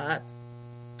is not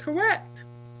correct.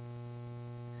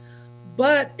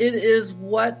 But it is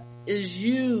what is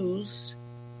used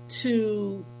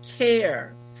to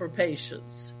care for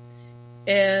patients.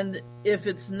 And if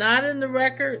it's not in the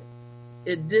record,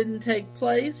 it didn't take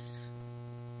place.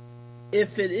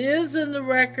 If it is in the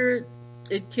record,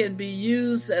 it can be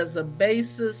used as a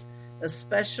basis,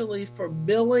 especially for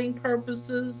billing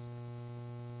purposes.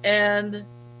 And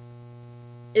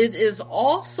it is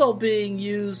also being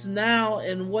used now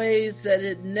in ways that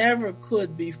it never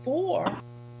could before,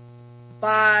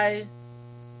 by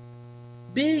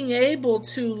being able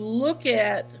to look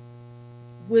at,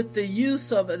 with the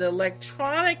use of an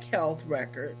electronic health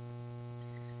record,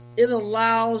 it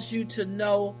allows you to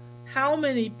know how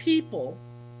many people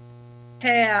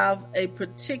have a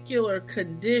particular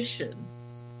condition.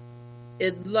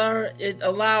 It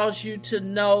allows you to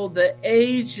know the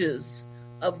ages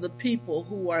of the people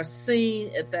who are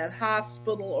seen at that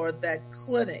hospital or at that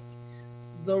clinic,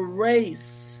 the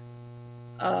race,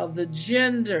 the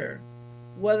gender,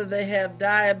 whether they have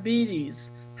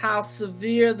diabetes, how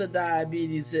severe the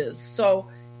diabetes is. So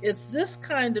it's this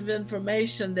kind of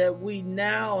information that we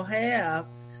now have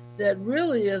that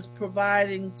really is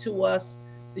providing to us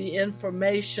the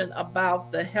information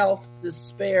about the health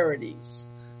disparities.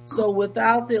 So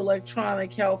without the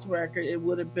electronic health record, it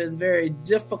would have been very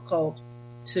difficult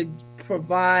to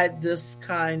provide this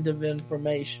kind of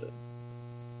information.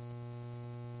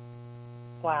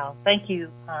 Wow. Thank you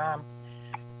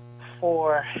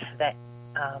for that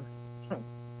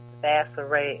vast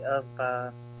array of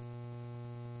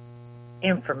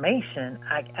information.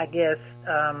 I guess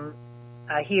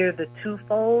I hear the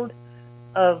twofold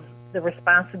of the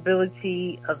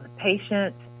responsibility of the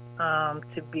patient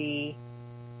to be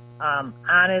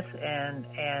honest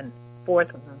and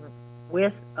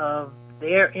forthwith of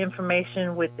their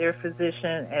information with their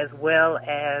physician, as well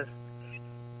as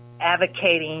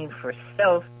advocating for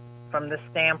self from the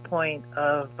standpoint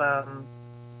of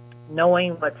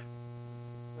knowing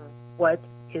what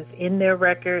is in their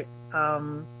record,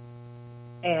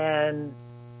 and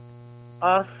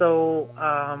also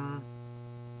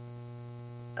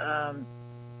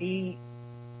be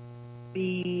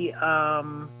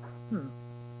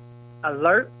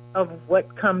alert of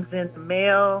what comes in the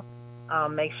mail.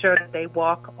 Make sure that they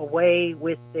walk away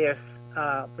with their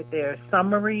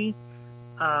summary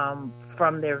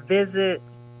from their visit,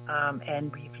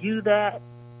 and review that.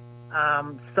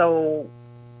 So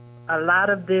a lot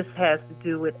of this has to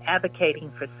do with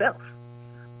advocating for self,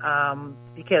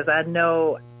 because I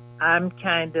know I'm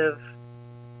kind of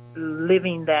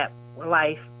living that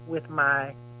life with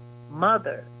my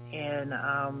mother and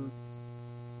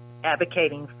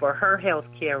advocating for her health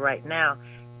care right now.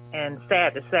 And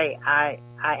sad to say, I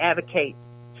advocate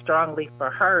strongly for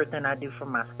her than I do for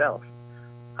myself.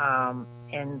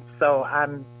 And so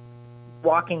I'm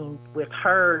walking with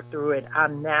her through it.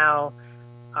 I'm now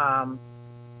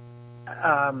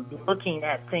looking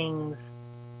at things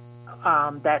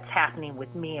that's happening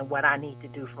with me and what I need to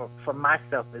do for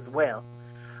myself as well.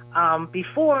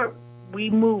 Before we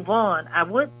move on, I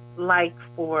would like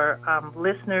for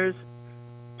listeners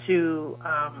to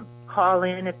call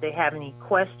in if they have any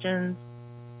questions.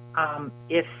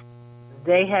 If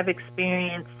they have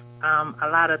experienced a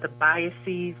lot of the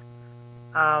biases,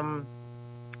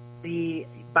 the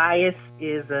bias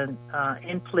is an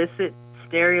implicit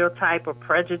stereotype or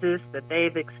prejudice that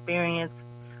they've experienced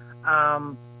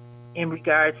in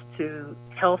regards to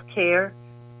health care.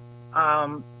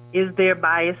 Is there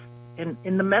bias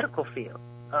in the medical field?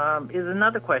 Is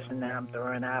another question that I'm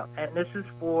throwing out. And this is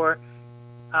for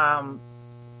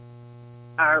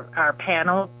our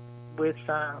panel with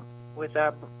our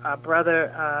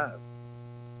brother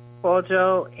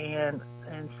Kojo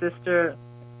and sister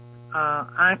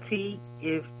Auntie.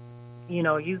 If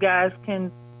you guys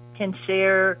can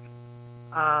share,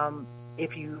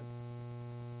 if you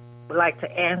would like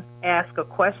to ask a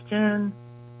question,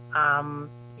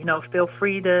 feel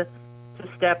free to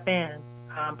step in.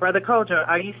 Brother Kojo,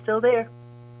 are you still there?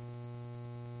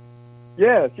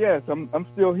 Yes, I'm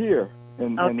still here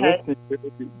and listening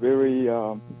very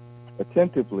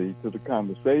attentively to the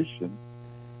conversation.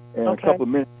 In a couple of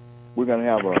minutes, we're going to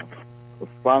have a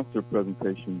sponsor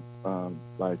presentation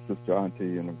by Sister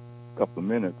Auntie in a couple of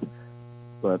minutes.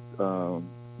 But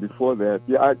before that,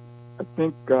 I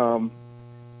think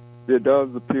there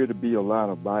does appear to be a lot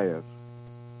of bias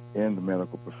in the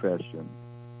medical profession.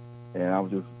 And I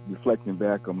was just reflecting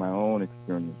back on my own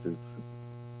experiences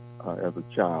as a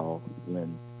child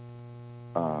when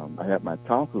I had my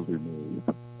tonsils removed.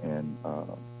 And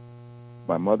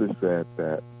my mother said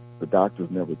that the doctors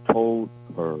never told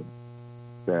her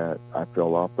that I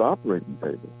fell off the operating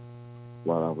table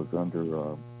while I was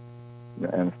under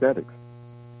anesthetics.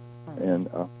 And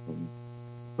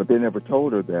but they never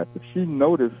told her that. But she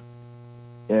noticed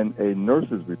in a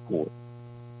nurse's report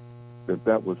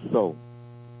that was so.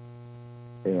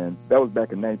 And that was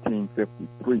back in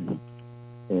 1953.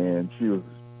 And she was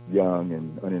young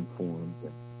and uninformed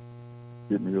and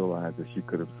didn't realize that she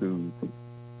could have sued,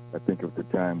 I think at the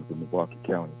time, the Milwaukee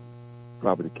County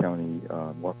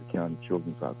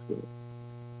Children's Hospital.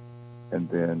 And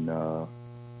then, I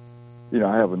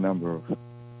have a number of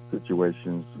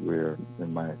situations where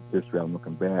in my history I'm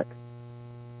looking back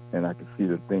and I could see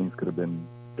that things could have been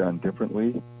done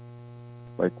differently.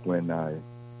 Like when I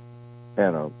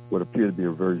had what appeared to be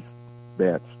a very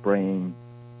bad sprain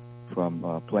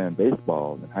from playing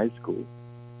baseball in high school,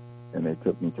 and they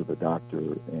took me to the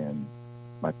doctor, and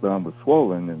my thumb was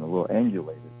swollen and a little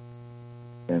angulated.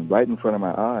 And right in front of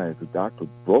my eyes, the doctor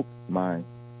broke my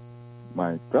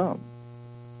thumb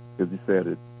because he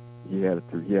said he had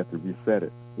to reset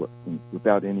it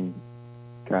without any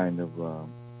kind of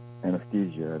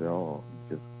anesthesia at all.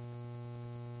 He just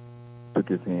took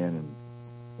his hand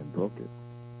and broke it,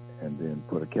 and then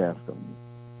put a cast on me.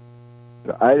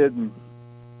 So I didn't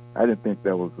think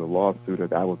that was a lawsuit.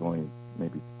 I was only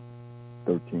maybe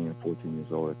 13 or 14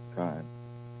 years old at the time.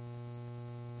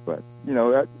 But,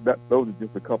 those are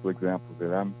just a couple examples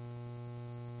that I'm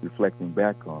reflecting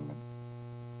back on.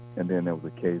 And then there was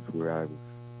a case where I was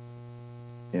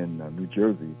in New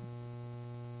Jersey,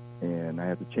 and I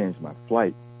had to change my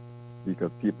flight because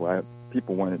people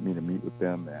wanted me to meet with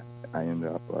them. And I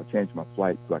ended up changing my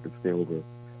flight so I could stay over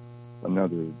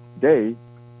another day,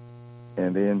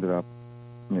 and they ended up,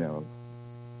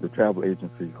 the travel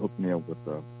agency hooked me up with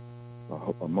a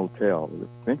motel. I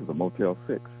think it was a Motel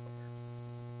 6.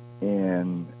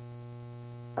 And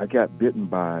I got bitten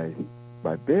by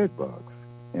bed bugs,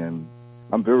 and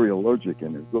I'm very allergic,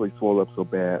 and it really swelled up so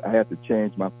bad, I had to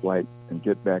change my flight and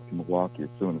get back to Milwaukee as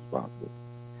soon as possible.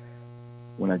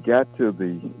 When I got to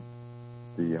the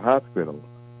hospital,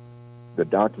 the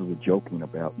doctors were joking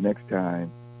about next time.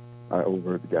 I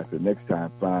overheard the guy say, next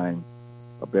time find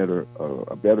a better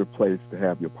place to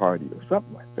have your party or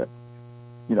something like that,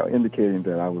 indicating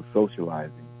that I was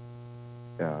socializing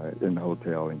in the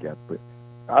hotel and got bit.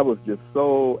 I was just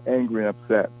so angry and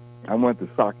upset. I wanted to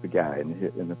sock the guy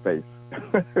in the face.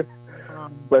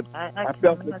 But I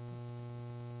felt that,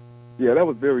 that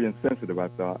was very insensitive, I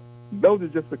thought. Those are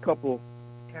just a couple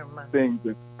things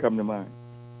that come to mind.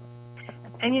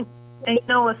 And you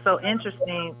know what's so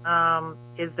interesting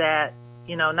is that,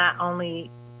 not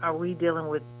only are we dealing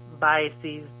with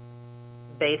biases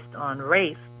based on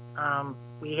race,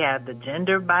 we have the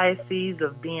gender biases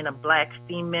of being a black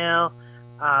female,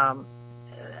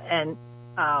 and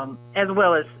as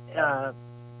well as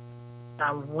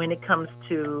when it comes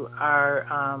to our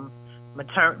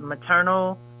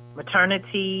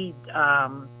maternity,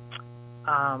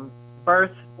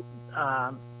 birth,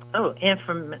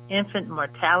 infant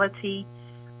mortality.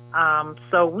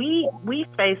 So we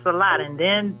face a lot, and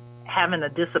then having a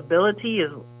disability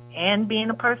and being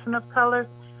a person of color,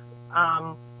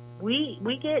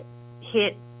 we get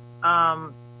hit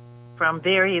from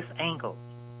various angles.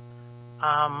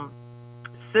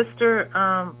 Sister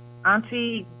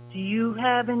Auntie, do you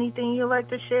have anything you'd like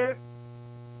to share?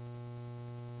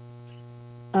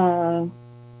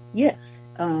 Yes.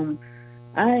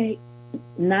 I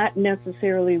not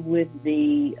necessarily with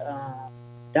the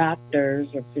doctors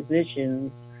or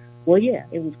physicians. Well, yeah,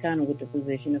 it was kind of with the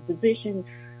physician. The physician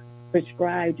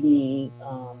prescribed me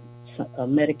a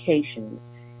medication,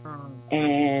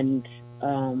 and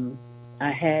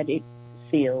I had it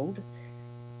filled.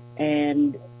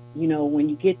 And, when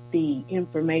you get the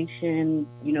information,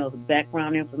 the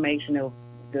background information of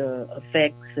the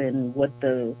effects and what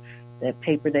that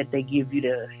paper that they give you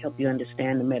to help you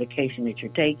understand the medication that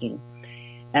you're taking,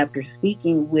 after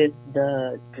speaking with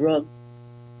the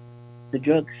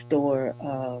drugstore,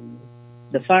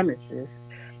 the pharmacist,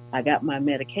 I got my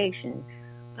medication.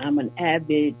 I'm an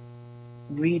avid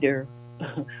reader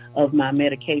of my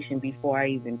medication before I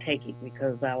even take it,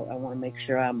 because I want to make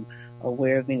sure I'm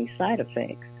aware of any side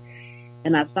effects.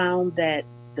 And I found that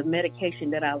the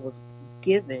medication that I was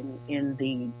given in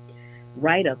the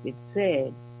write-up, it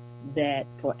said that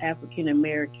for African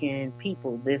American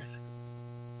people, this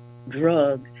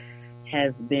drug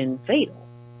has been fatal.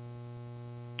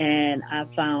 And I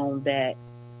found that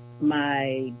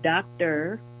my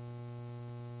doctor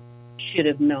should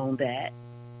have known that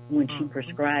when she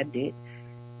prescribed it,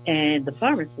 and the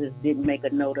pharmacist didn't make a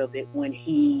note of it when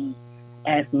he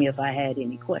asked me if I had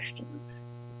any questions.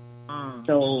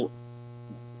 So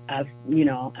I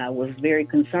was very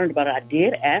concerned about it. I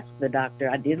did ask the doctor.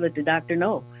 I did let the doctor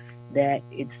know that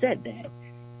it said that.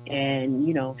 And,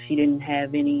 she didn't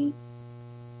have any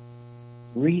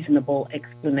reasonable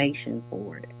explanation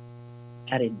for it.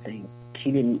 I didn't think.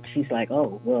 She's like,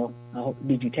 oh, well,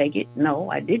 did you take it? No,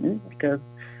 I didn't because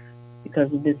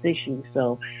of this issue.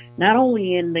 So not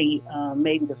only in the,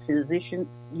 maybe the physician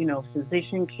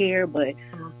care, but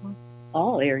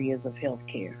all areas of health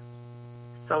care.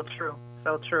 So true.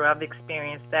 So true. I've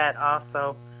experienced that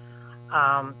also.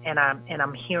 And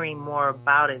I'm hearing more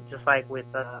about it, just like with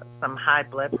some high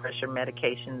blood pressure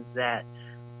medications that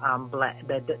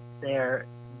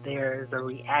there's a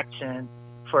reaction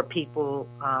for people,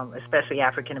 especially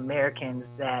African Americans,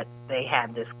 that they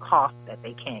have this cough that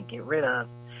they can't get rid of.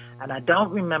 And I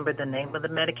don't remember the name of the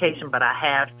medication, but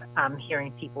I'm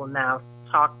hearing people now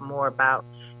talk more about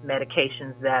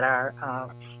medications that are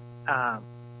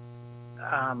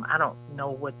I don't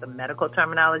know what the medical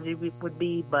terminology would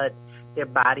be, but their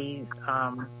bodies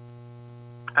are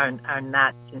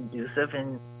not conducive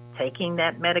in taking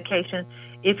that medication.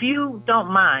 If you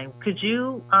don't mind, could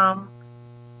you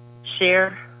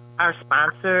share our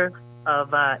sponsor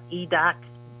of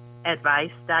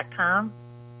edocadvice.com,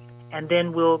 and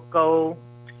then we'll go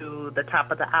to the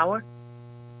top of the hour?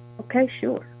 Okay,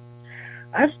 sure.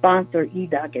 Our sponsor,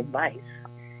 eDoc Advice,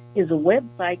 is a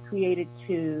website created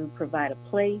to provide a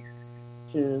place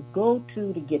to go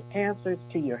to get answers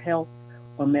to your health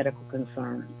or medical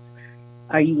concerns.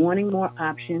 Are you wanting more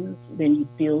options than you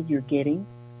feel you're getting?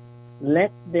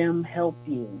 Let them help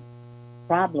you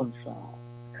problem solve.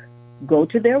 Go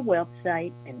to their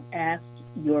website and ask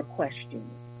your questions.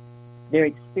 Their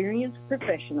experienced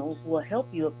professionals will help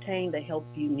you obtain the help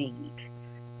you need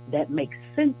that makes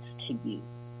sense to you.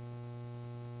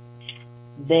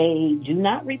 They do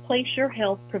not replace your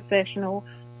health professional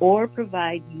or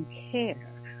provide you care,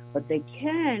 but they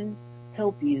can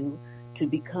help you to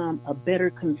become a better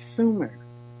consumer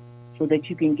so that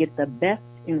you can get the best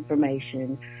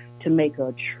information to make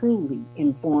a truly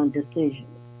informed decision.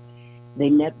 They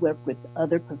network with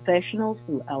other professionals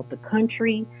throughout the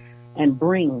country and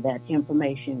bring that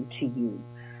information to you.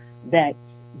 That's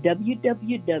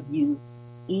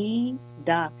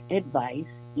www.edocadvice,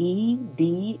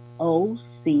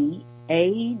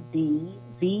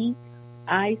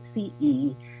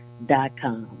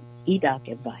 EDOCADVICE.com.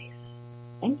 eDoc Advice.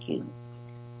 Thank you.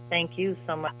 Thank you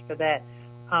so much for that.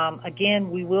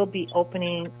 Again, we will be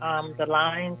opening the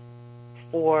lines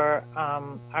for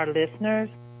our listeners.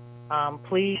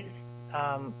 Please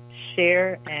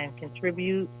share and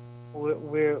contribute.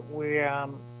 We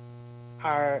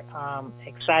are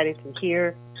excited to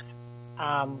hear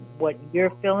what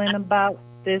you're feeling about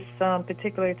this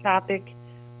particular topic.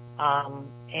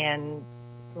 And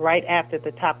right after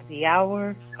the top of the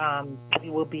hour, we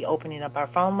will be opening up our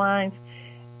phone lines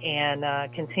and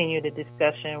continue the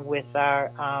discussion with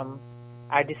our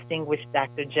distinguished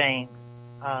Dr. James.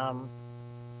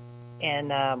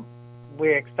 And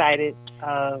we're excited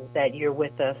that you're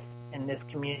with us in this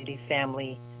community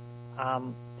family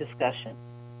discussion.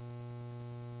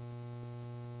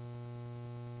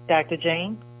 Dr.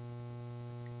 James?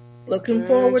 Looking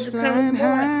forward to coming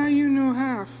high, you know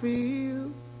how I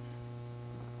feel.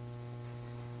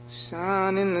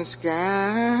 Sun in the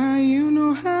sky, you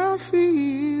know how I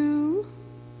feel.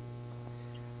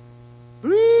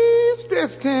 Breeze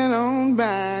drifting on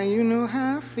by, you know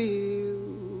how I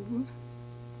feel.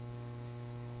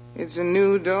 It's a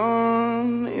new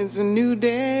dawn, it's a new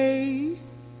day.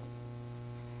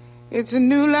 It's a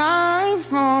new life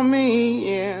for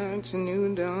me, yeah. It's a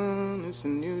new dawn, it's a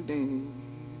new day.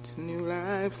 It's a new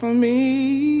life for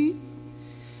me.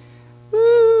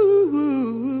 Ooh,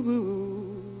 ooh,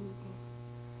 ooh.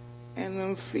 And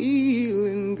I'm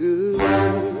feeling good.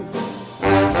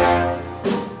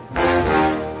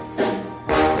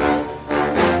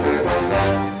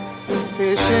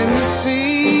 Fish in the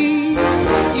sea,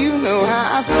 you know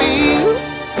how I feel.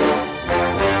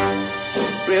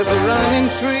 River running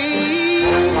free,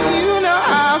 you know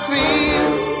how I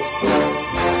feel.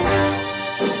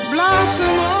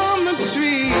 blossom on the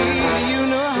tree, you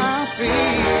know how I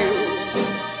feel.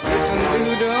 It's a new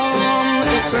dawn,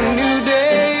 it's a new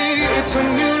day, it's a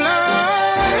new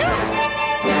life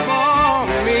for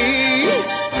me,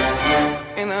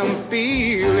 and I'm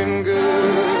feeling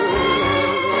good.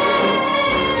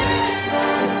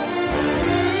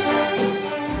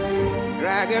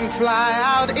 Dragonfly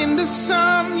out in the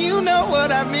sun, you know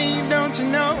what I mean, don't you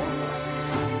know?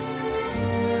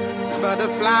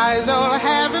 Butterflies all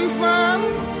having fun,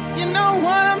 you know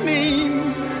what I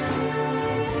mean.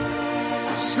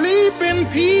 Sleep in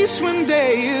peace when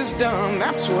day is done,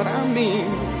 that's what I mean.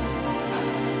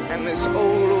 And this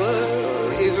old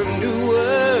world is a new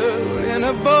world and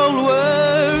a bold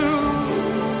world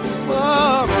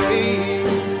for me.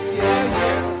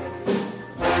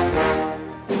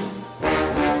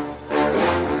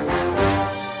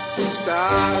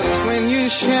 Stars, when you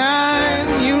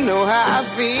shine, you know how I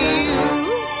feel.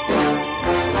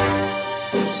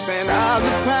 Scent of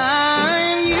the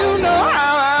pine, you know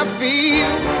how I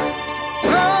feel.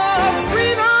 Oh,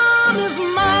 freedom is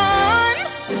mine,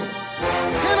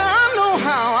 and I know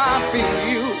how I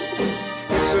feel.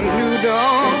 It's a new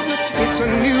dawn, it's a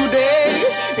new day,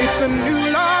 it's a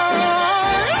new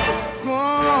life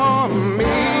for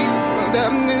me.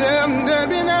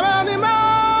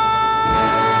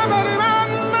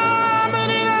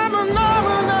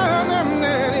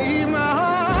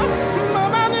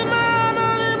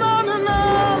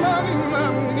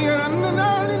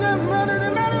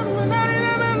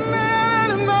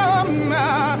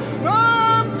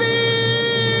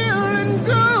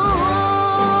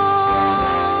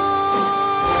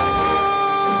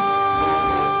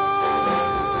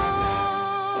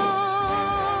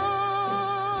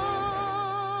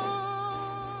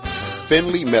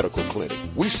 Finley Medical Clinic.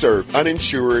 We serve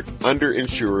uninsured,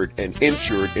 underinsured, and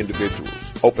insured individuals.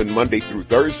 Open Monday through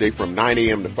Thursday from 9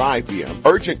 a.m. to 5 p.m.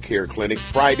 Urgent Care Clinic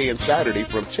Friday and Saturday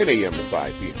from 10 a.m. to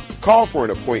 5 p.m. Call for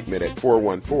an appointment at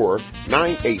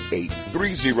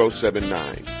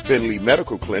 414-988-3079. Finley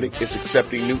Medical Clinic is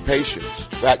accepting new patients.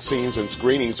 Vaccines and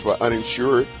screenings for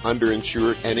uninsured,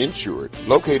 underinsured, and insured.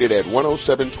 Located at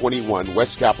 10721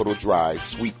 West Capitol Drive,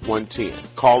 Suite 110.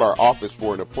 Call our office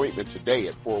for an appointment today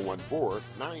at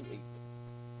 414-988.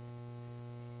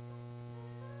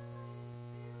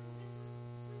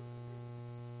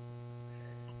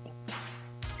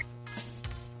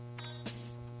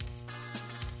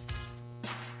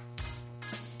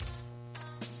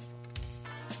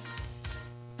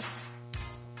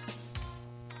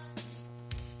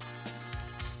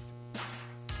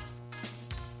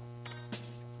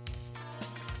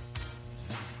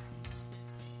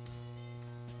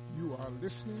 You are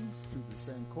listening to the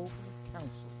Sankofa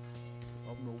Council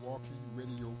of Milwaukee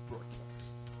radio broadcast,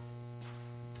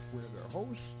 where the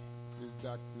host is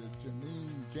Dr.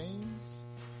 Janine James,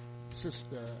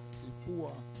 Sister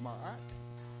Ipua Ma'at,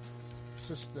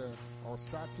 Sister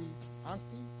Osati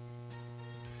Anki,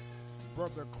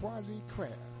 Brother Kwasi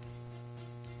Crabb,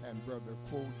 and Brother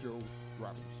Kwojo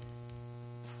Robinson.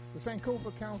 The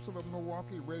Sankofa Council of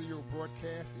Milwaukee radio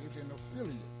broadcast is an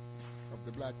affiliate of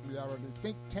the Black Reality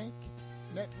Think Tank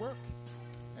Network,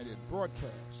 and it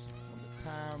broadcasts on the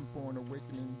Time for an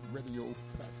Awakening radio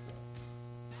platform.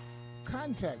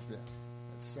 Contact them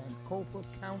at Sankofa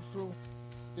Council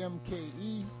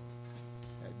MKE@gmail.com.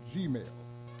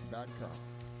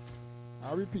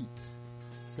 I repeat,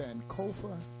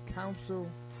 Sankofa Council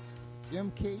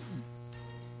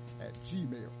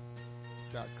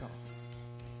MKE@gmail.com.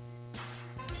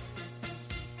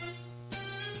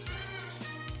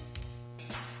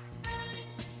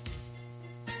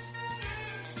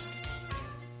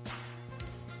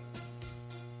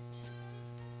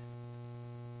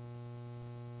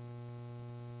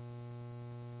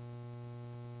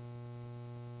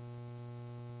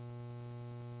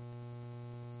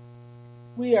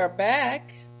 We are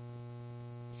back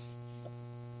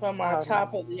from our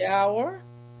top of the hour,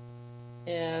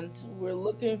 and we're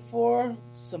looking for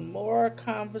some more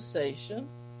conversation.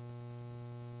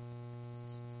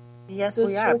 Yes, Sister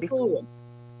we are.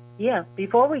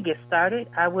 Before we get started,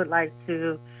 I would like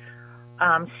to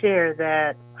share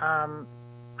that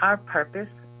our purpose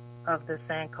of the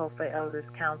Sankofa Elders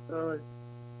Council is,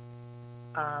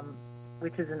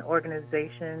 which is an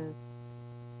organization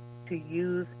to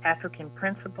use African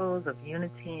principles of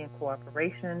unity and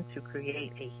cooperation to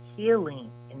create a healing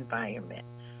environment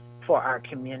for our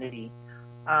community.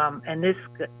 And this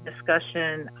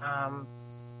discussion,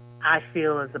 I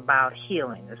feel, is about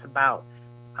healing. It's about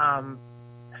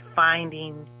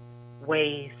finding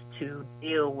ways to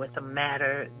deal with a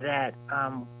matter that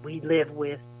we live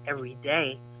with every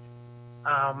day,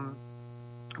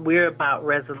 we're about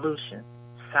resolution,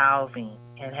 solving,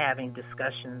 and having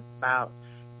discussions about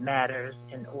matters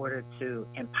in order to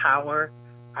empower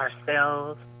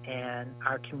ourselves and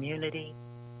our community.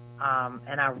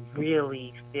 And I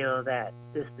really feel that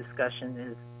this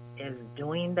discussion is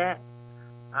doing that.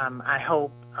 I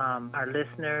hope our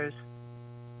listeners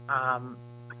are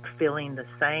feeling the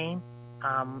same.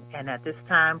 And at this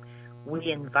time,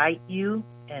 we invite you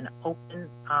and open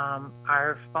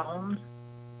our phones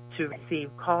to receive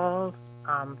calls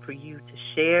for you to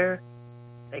share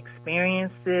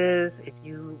experiences. If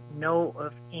you know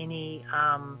of any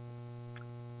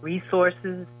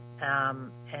resources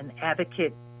and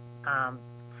advocate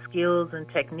skills and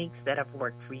techniques that have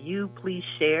worked for you, please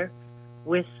share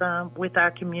with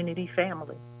our community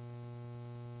family.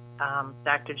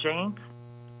 Dr. James?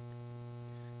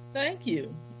 Thank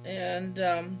you. And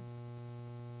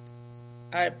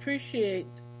I appreciate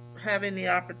having the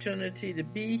opportunity to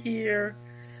be here.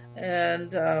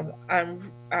 And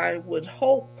I would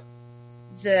hope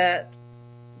that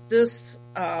this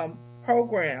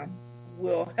program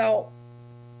will help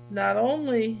not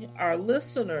only our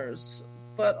listeners,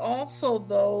 but also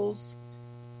those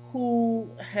who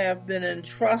have been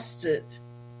entrusted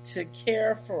to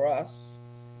care for us,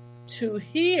 to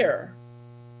hear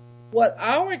what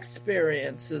our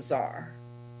experiences are.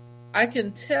 I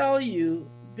can tell you,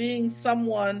 being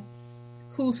someone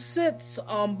who sits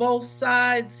on both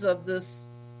sides of this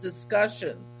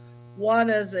discussion, one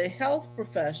as a health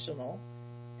professional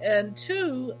and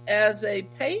two as a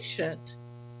patient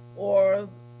or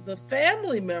the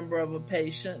family member of a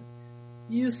patient,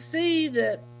 you see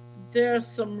that there are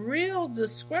some real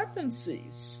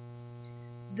discrepancies.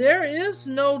 There is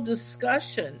no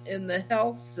discussion in the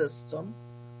health system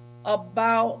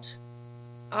about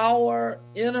our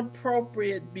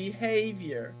inappropriate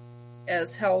behavior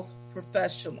as health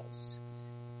professionals.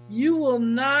 You will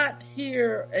not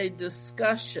hear a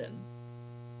discussion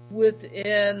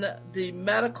within the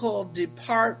medical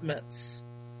departments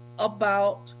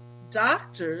about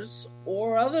doctors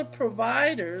or other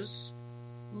providers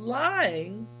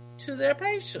lying to their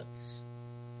patients.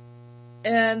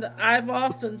 And I've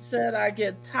often said I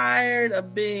get tired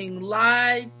of being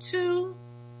lied to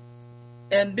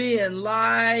and being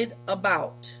lied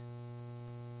about.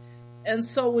 And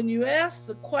so when you ask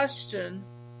the question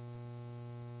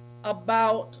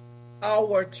about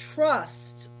our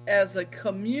trust as a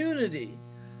community,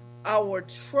 our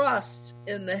trust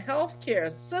in the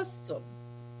healthcare system,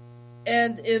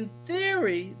 and in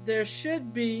theory, there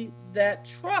should be that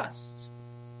trust.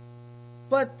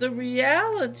 But the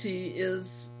reality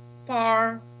is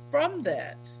far from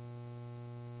that.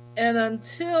 And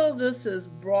until this is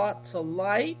brought to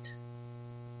light,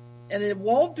 and it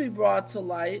won't be brought to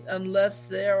light unless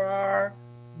there are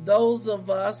those of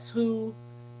us who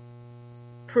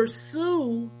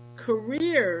pursue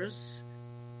careers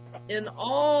in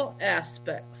all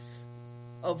aspects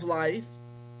of life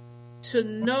to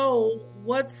know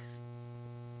what's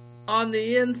on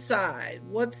the inside,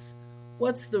 what's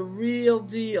the real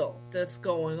deal that's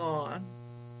going on,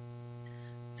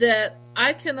 that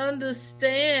I can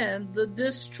understand the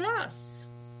distrust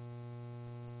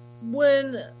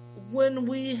when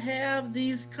we have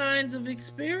these kinds of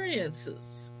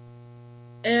experiences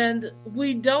and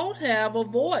we don't have a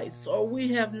voice, or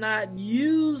we have not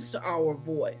used our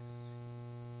voice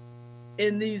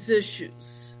in these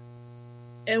issues.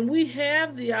 And we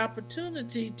have the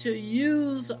opportunity to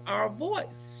use our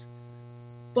voice.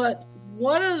 But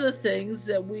one of the things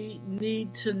that we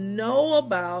need to know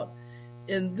about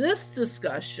in this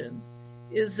discussion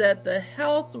is that the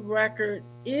health record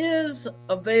is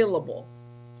available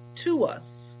to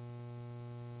us.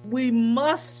 We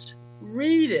must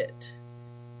read it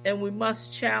and we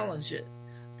must challenge it.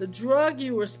 The drug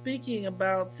you were speaking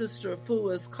about, Sister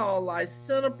Afu, is called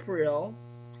lisinopril,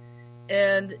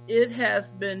 and it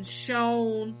has been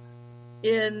shown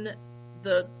in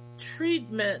the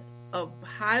treatment of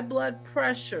high blood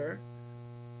pressure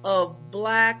of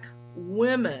Black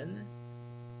women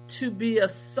to be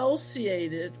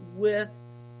associated with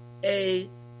a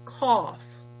cough.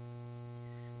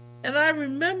 And I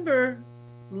remember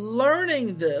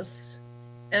learning this,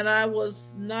 and I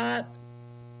was not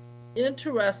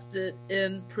interested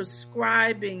in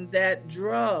prescribing that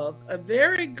drug, a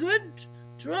very good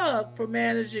drug for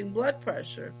managing blood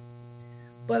pressure,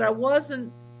 but I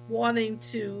wasn't wanting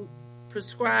to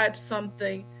prescribe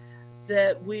something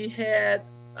that we had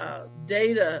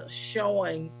data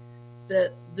showing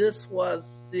that this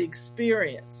was the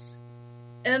experience.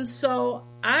 And so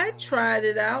I tried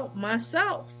it out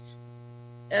myself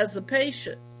as a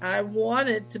patient. I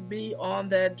wanted to be on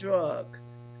that drug.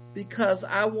 because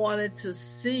I wanted to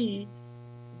see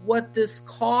what this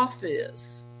cough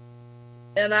is.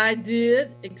 And I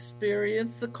did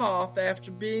experience the cough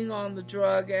after being on the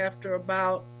drug after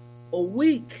about a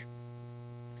week.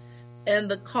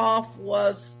 And the cough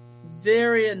was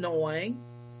very annoying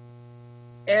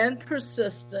and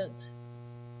persistent,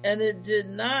 and it did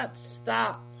not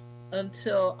stop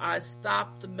until I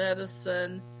stopped the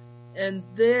medicine, and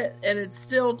it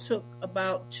still took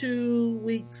about 2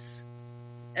 weeks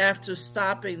after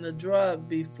stopping the drug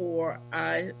before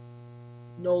I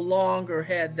no longer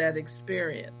had that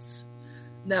experience.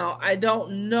 Now, I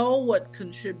don't know what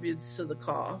contributes to the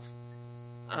cough.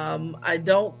 I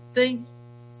don't think,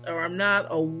 or I'm not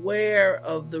aware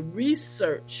of the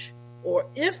research, or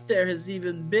if there has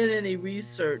even been any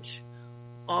research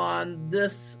on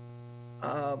this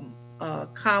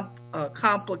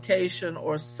complication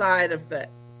or side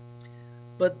effect.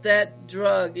 But that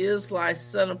drug is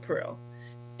lisinopril.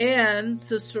 And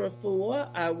Sister Afua,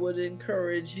 I would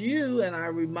encourage you, and I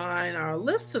remind our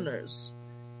listeners,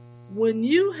 when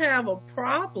you have a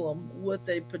problem with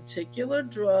a particular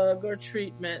drug or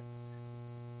treatment,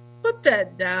 put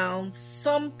that down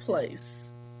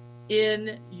someplace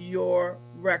in your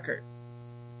record,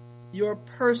 your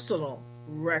personal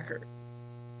record.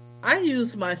 I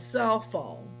use my cell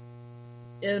phone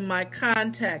in my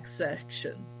contact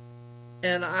section,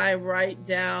 and I write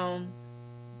down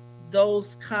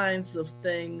those kinds of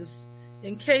things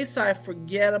in case I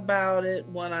forget about it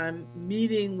when I'm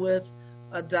meeting with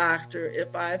a doctor.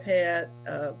 If I've had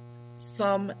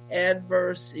some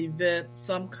adverse event,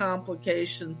 some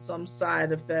complication, some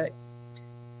side effect,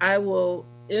 I will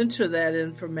enter that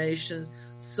information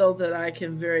so that I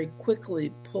can very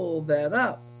quickly pull that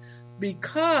up,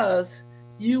 because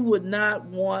you would not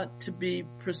want to be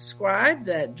prescribed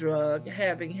that drug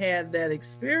having had that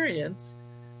experience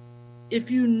if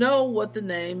you know what the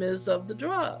name is of the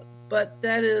drug. But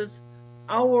that is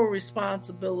our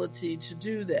responsibility to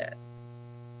do that.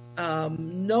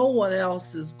 No one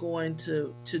else is going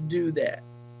to do that.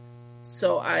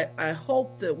 So I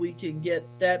hope that we can get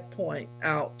that point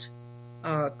out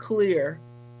clear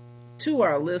to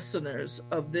our listeners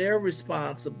of their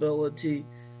responsibility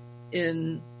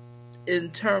in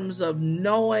terms of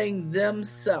knowing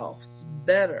themselves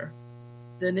better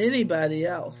than anybody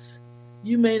else.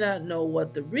 You may not know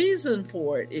what the reason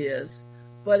for it is,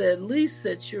 but at least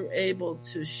that you're able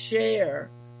to share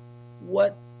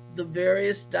what the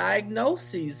various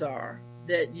diagnoses are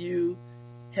that you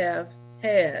have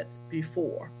had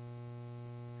before.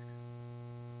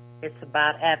 It's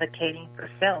about advocating for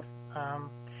self.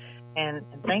 And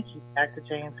thank you, Dr.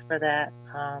 James, for that,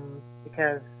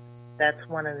 because that's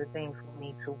one of the things we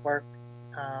need to work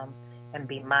and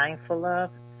be mindful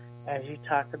of, as you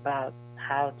talked about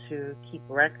how to keep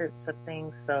records of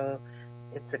things so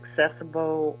it's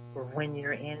accessible when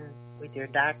you're in with your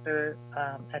doctor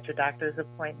at your doctor's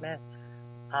appointment.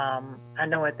 I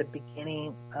know at the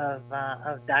beginning of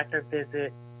doctor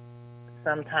visit,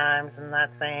 sometimes, I'm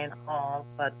not saying all,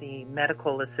 but the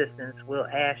medical assistants will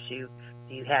ask you,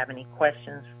 do you have any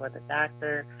questions for the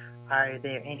doctor? Are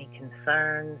there any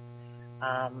concerns?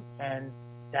 And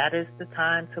that is the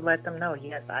time to let them know,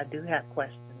 yes, I do have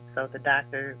questions, so the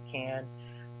doctor can,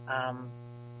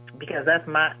 because that's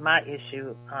my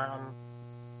issue,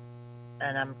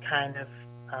 and I'm kind of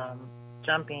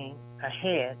jumping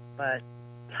ahead, but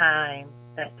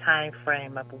that time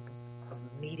frame of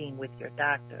meeting with your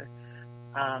doctor.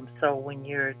 So when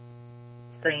you're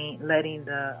letting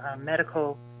the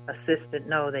medical assistant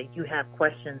know that you have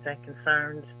questions and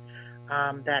concerns,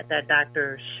 that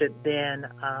doctor should then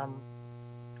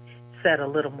set a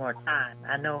little more time.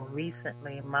 I know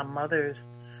recently my mother's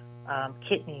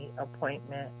kidney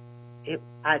appointment,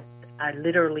 I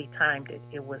literally timed it.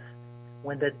 It was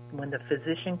when the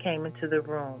physician came into the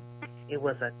room, it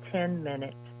was a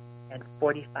 10-minute and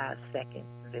 45-second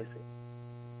visit.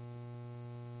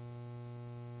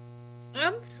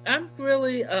 I'm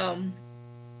really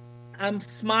I'm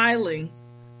smiling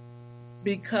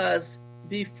because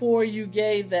before you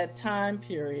gave that time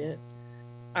period,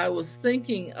 I was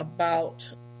thinking about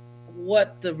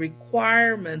what the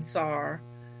requirements are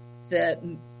that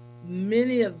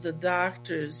many of the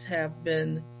doctors have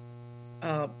been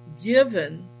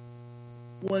given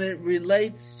when it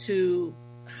relates to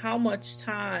how much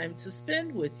time to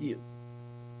spend with you.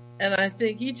 And I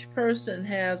think each person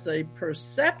has a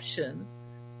perception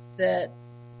that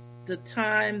the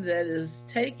time that is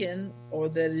taken or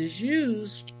that is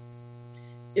used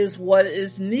is what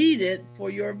is needed for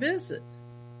your visit.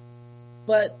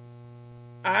 But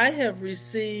I have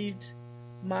received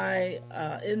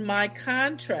in my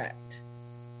contract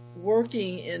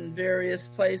working in various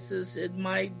places, it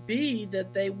might be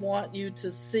that they want you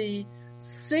to see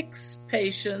 6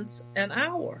 patients an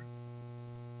hour.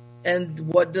 And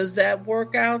what does that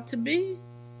work out to be?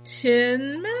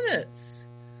 10 minutes.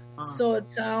 So it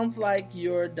sounds like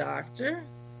your doctor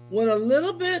went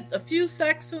a few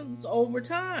seconds over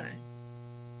time.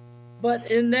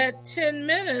 But in that 10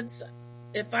 minutes,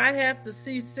 if I have to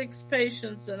see 6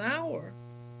 patients an hour,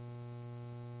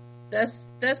 that's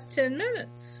 10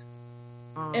 minutes.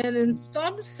 And in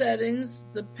some settings,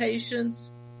 the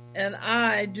patients and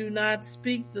I do not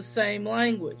speak the same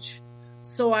language.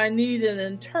 So I need an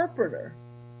interpreter.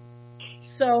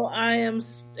 So I am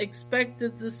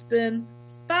expected to spend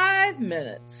 5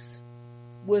 minutes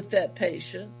with that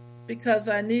patient because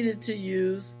I needed to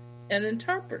use an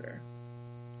interpreter.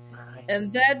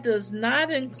 And that does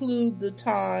not include the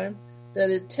time that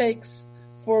it takes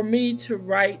for me to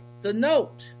write the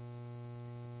note,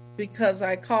 because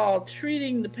I call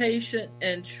treating the patient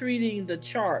and treating the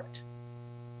chart.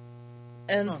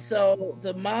 And so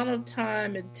the amount of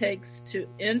time it takes to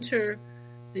enter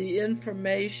the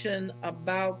information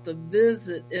about the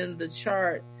visit in the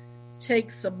chart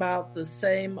takes about the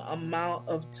same amount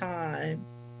of time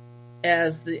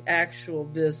as the actual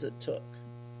visit took.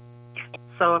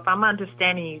 So if I'm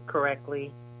understanding you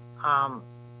correctly,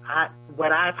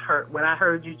 what I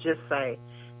heard you just say,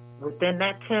 within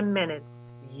that 10 minutes,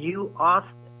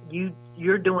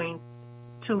 you're doing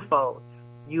twofold.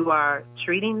 You are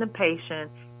treating the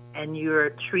patient and you're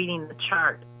treating the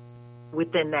chart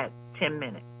within that 10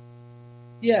 minutes.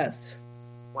 Yes.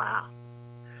 Wow.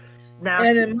 Now,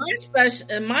 and in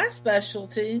my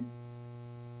specialty,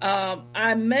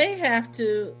 I may have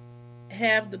to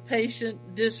have the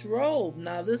patient disrobe.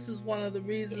 Now, this is one of the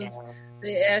reasons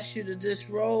they ask you to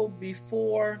disrobe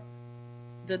before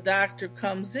the doctor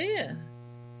comes in,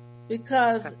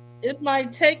 because it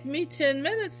might take me 10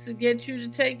 minutes to get you to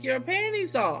take your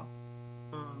panties off.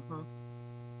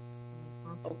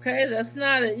 Okay, that's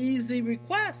not an easy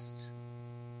request.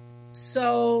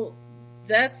 So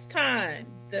that's time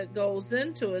that goes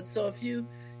into it. So if you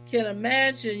can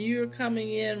imagine, you're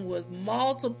coming in with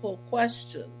multiple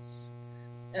questions.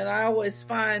 And I always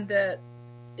find that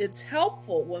it's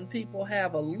helpful when people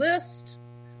have a list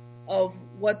of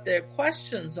what their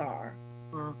questions are.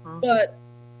 But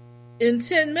in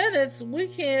 10 minutes, we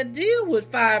can't deal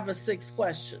with 5 or 6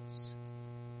 questions.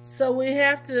 So we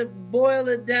have to boil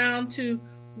it down to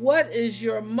what is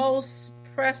your most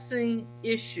pressing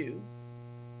issue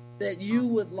that you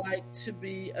would like to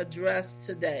be addressed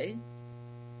today.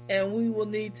 And we will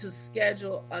need to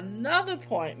schedule another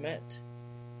appointment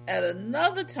at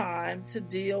another time to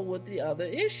deal with the other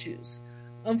issues.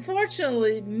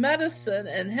 Unfortunately, medicine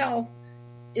and health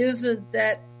isn't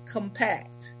that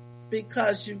compact,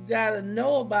 because you've got to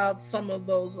know about some of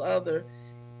those other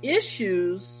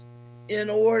issues in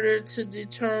order to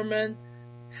determine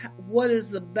what is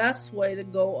the best way to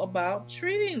go about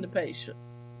treating the patient.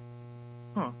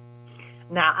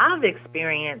 Now, I've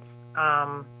experienced,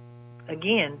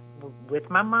 again, with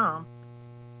my mom,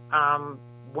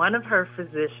 one of her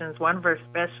physicians, one of her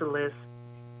specialists,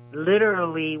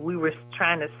 literally, we were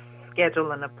trying to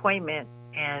schedule an appointment,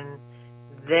 and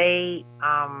they,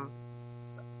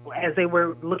 as they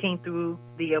were looking through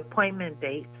the appointment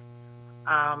dates,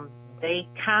 they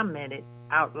commented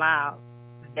out loud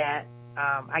that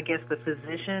I guess the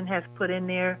physician has put in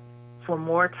there for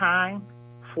more time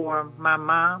for my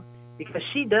mom, because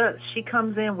she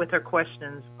comes in with her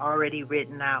questions already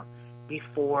written out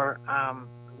before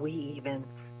we even,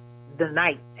 the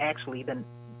night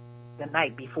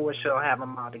before, she'll have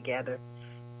them all together.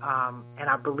 And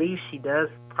I believe she does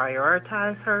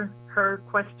prioritize her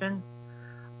questions.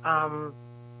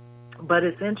 But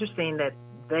it's interesting that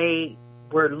they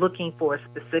were looking for a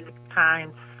specific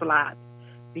time slot,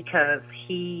 because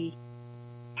he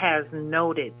has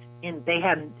noted,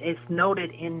 it's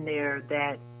noted in there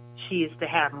that she is to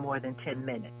have more than 10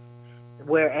 minutes.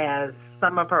 Whereas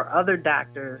some of her other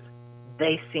doctors,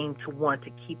 they seem to want to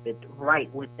keep it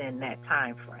right within that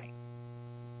time frame.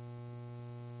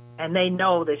 And they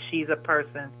know that she's a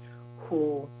person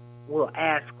who will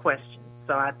ask questions.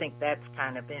 So I think that's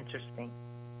kind of interesting.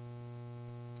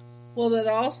 Well, that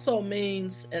also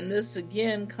means, and this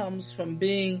again comes from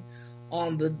being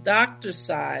on the doctor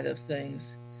side of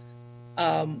things,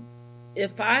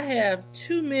 if I have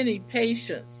too many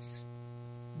patients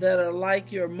that are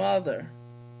like your mother,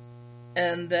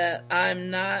 and that I'm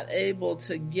not able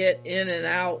to get in and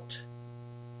out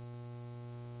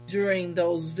during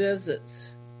those visits,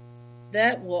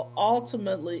 that will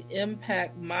ultimately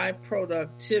impact my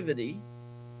productivity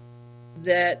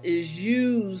that is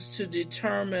used to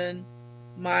determine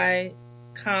my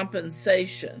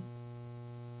compensation.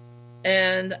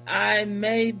 And I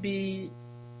may be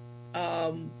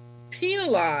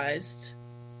penalized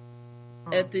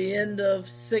at the end of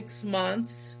 6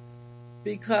 months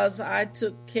because I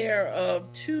took care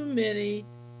of too many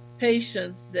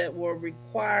patients that were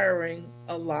requiring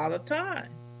a lot of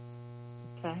time.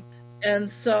 Okay. And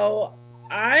so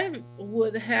I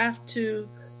would have to,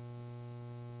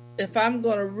 if I'm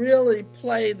going to really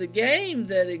play the game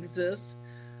that exists,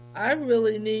 I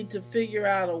really need to figure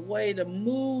out a way to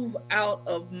move out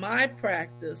of my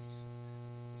practice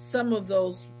some of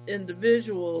those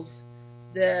individuals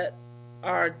that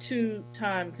are too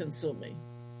time consuming.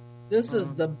 This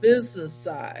is the business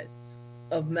side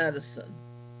of medicine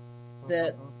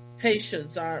that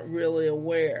patients aren't really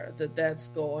aware that that's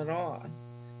going on.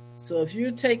 So if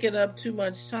you're taking up too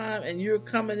much time and you're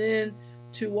coming in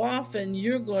too often,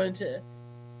 you're going to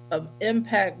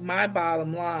impact my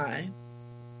bottom line,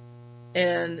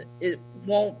 and it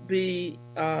won't be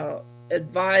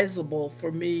advisable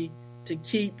for me to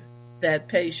keep that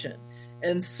patient,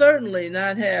 and certainly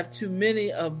not have too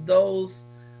many of those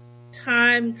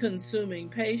time-consuming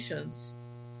patients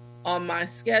on my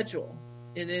schedule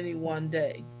in any one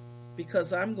day,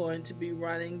 because I'm going to be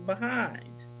running behind.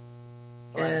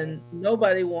 Right. And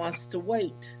nobody wants to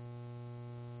wait.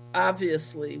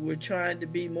 Obviously, we're trying to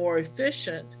be more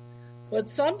efficient, but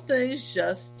some things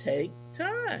just take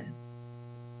time.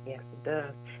 Yes, it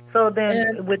does. So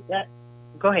then with that,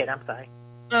 go ahead, I'm sorry.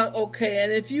 Okay,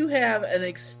 and if you have an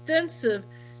extensive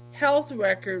health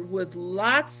record with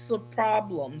lots of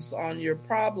problems on your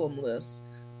problem list,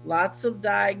 lots of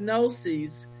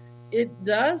diagnoses, it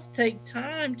does take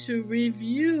time to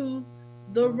review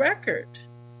the record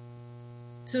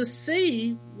to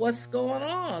see what's going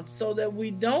on so that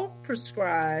we don't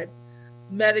prescribe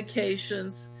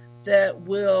medications that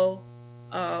will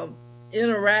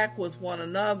interact with one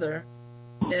another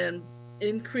and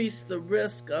increase the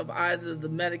risk of either the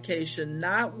medication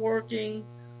not working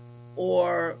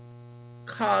or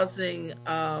causing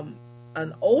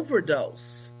an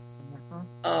overdose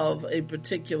of a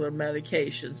particular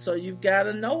medication. So you've got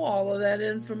to know all of that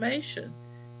information.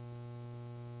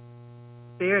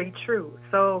 Very true.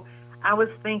 So I was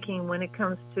thinking when it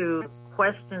comes to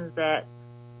questions that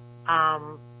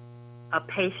a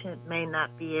patient may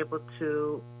not be able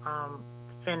to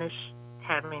finish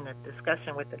having a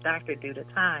discussion with the doctor due to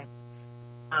time,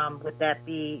 would that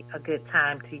be a good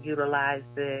time to utilize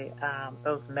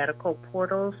those medical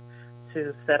portals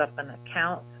to set up an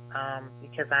account?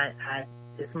 Because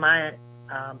it's my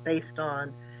based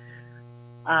on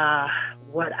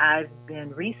what I've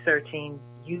been researching,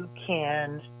 you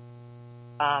can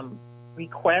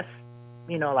request,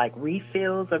 like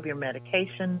refills of your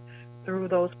medication through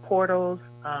those portals.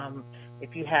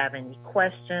 If you have any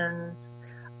questions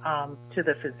to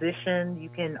the physician, you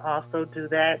can also do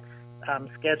that,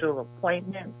 schedule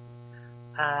appointments.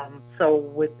 So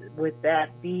would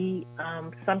that be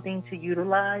something to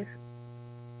utilize?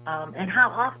 And how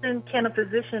often can a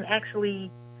physician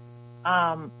actually,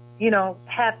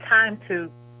 have time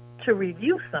to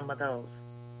review some of those?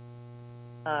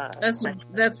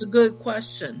 That's a good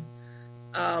question.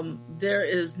 There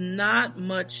is not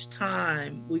much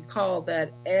time. We call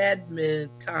that admin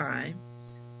time.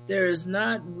 There is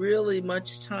not really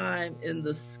much time in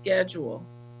the schedule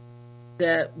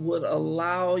that would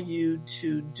allow you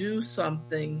to do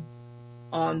something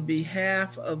on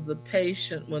behalf of the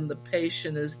patient when the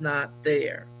patient is not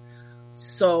there.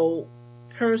 So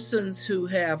persons who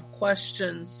have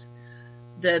questions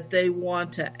that they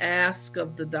want to ask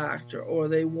of the doctor or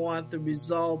they want the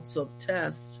results of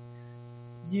tests,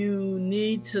 you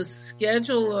need to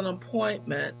schedule an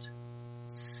appointment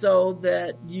so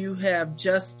that you have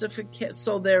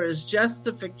so there is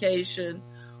justification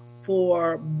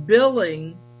for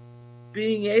billing,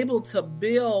 being able to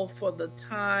bill for the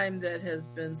time that has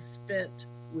been spent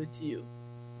with you.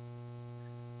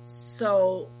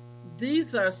 So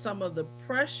these are some of the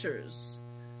pressures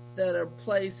that are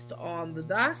placed on the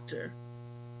doctor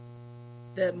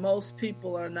that most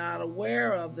people are not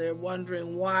aware of. They're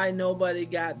wondering why nobody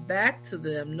got back to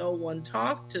them, no one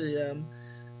talked to them,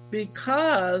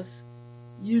 because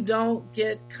you don't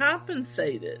get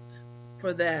compensated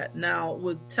for that. Now,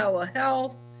 with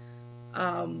telehealth,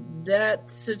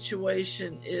 that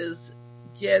situation is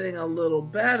getting a little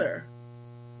better.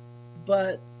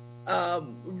 But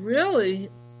really,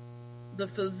 the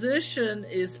physician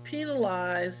is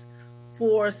penalized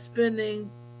for spending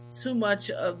too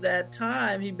much of that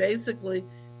time. He basically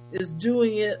is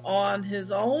doing it on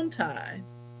his own time.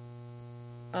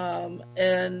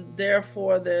 And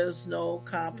therefore, there's no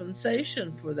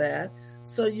compensation for that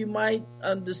So you might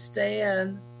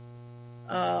understand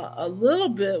a little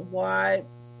bit why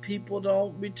people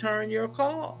don't return your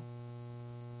call,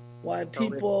 why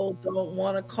people don't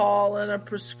want to call in a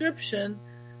prescription,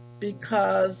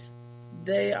 because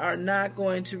they are not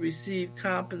going to receive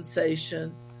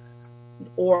compensation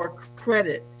or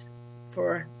credit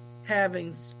for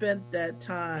having spent that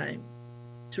time.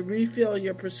 To refill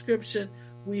your prescription,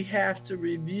 we have to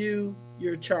review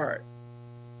your chart.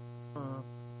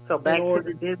 So back in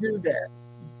order to the to do that.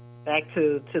 Back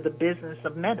to the business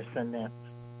of medicine then.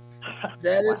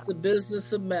 That is the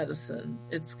business of medicine.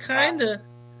 It's kind of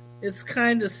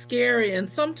scary, and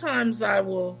sometimes I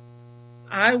will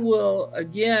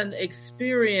again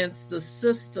experience the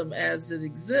system as it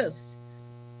exists.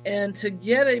 And to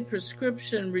get a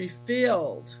prescription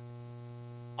refilled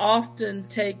often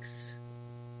takes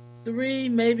 3,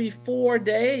 maybe 4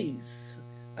 days.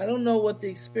 I don't know what the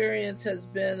experience has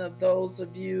been of those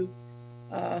of you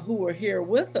who were here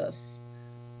with us,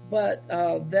 but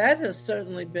that has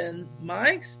certainly been my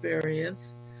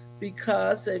experience,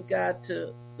 because they've got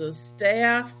to, the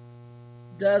staff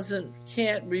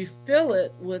can't refill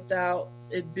it without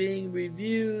it being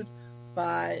reviewed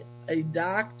by a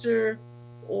doctor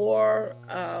or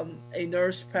a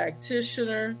nurse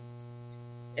practitioner.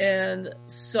 And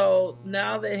so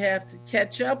now they have to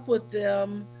catch up with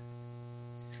them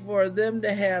for them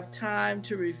to have time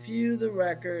to review the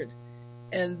record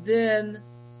and then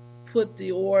put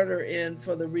the order in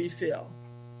for the refill.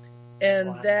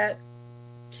 And that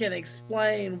can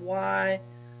explain why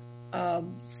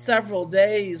several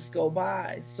days go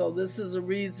by. So this is a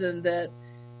reason that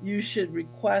you should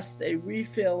request a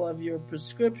refill of your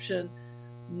prescription,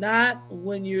 not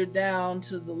when you're down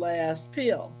to the last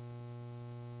pill.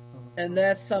 And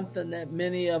that's something that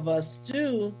many of us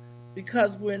do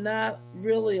because we're not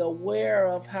really aware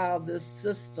of how this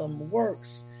system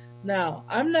works. Now,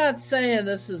 I'm not saying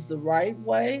this is the right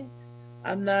way.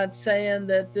 I'm not saying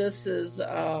that this is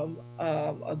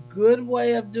a good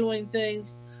way of doing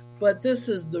things, but this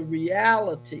is the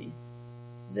reality,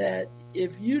 that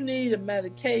if you need a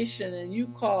medication and you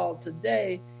call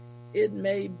today, it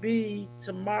may be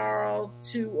tomorrow,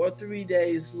 2 or 3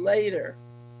 days later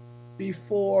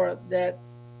before that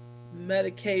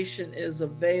medication is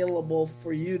available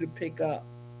for you to pick up.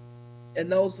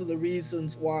 And those are the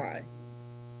reasons why.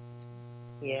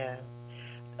 Yeah.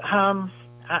 I'm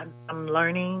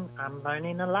learning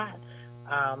a lot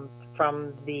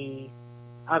from the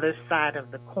other side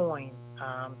of the coin,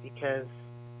 because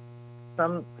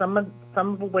some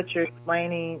of what you're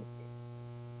explaining,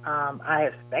 I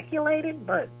have speculated,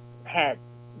 but had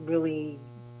really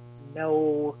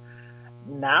no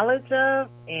knowledge of,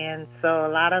 and so a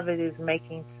lot of it is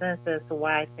making sense as to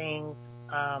why things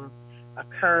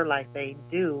occur like they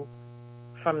do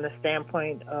from the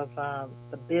standpoint of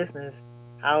the business.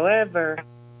 However,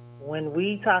 when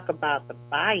we talk about the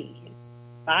bias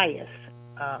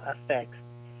effects,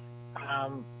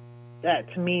 that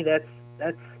to me that's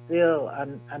still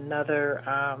another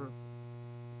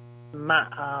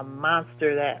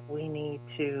monster that we need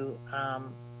to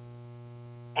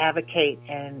advocate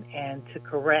and to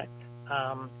correct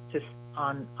just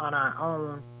on our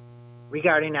own,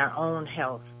 regarding our own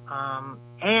health,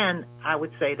 and I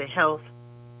would say the health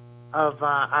of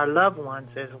our loved ones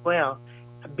as well.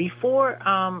 Before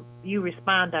you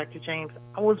respond, Dr. James,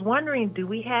 I was wondering, do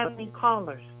we have any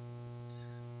callers?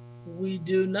 We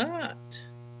do not.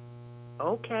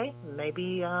 Okay,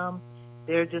 maybe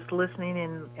they're just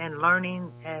listening and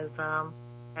learning as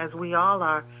we all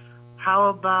are. How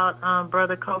about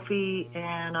Brother Kofi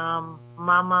and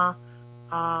Mama?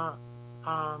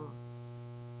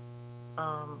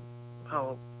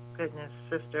 Oh goodness,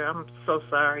 sister, I'm so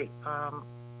sorry.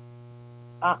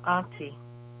 Auntie.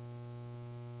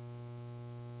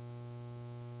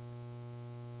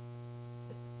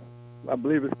 I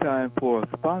believe it's time for a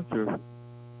sponsor.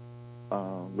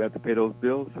 We have to pay those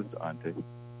bills, Sister Auntie.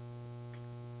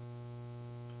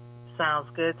 Sounds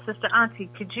good. Sister Auntie,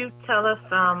 could you tell us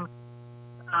how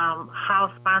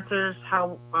sponsors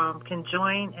can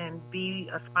join and be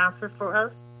a sponsor for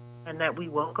us, and that we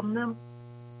welcome them?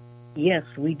 Yes,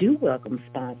 we do welcome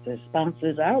sponsors.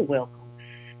 Sponsors are welcome.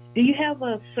 Do you have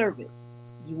a service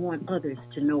you want others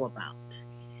to know about?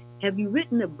 Have you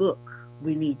written a book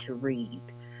we need to read?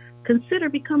 Consider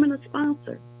becoming a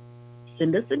sponsor.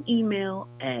 Send us an email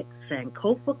at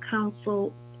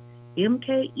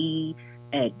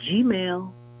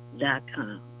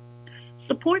sankofacouncilmke@gmail.com.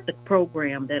 Support the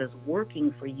program that is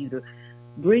working for you, to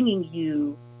bringing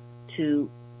you to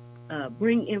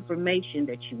bring information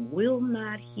that you will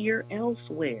not hear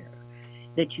elsewhere,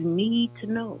 that you need to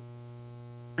know.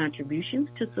 Contributions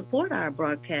to support our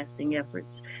broadcasting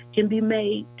efforts can be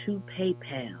made to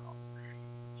PayPal,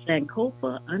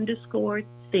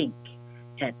 Sankofa_Think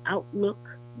at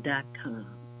Outlook.com.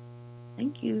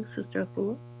 Thank you, Sister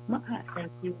Afua.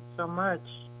 Thank you so much.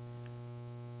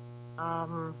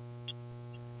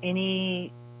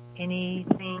 Anything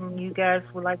you guys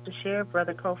would like to share,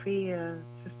 Brother Kofi,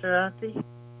 Sister Auntie?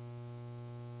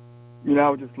 You know, I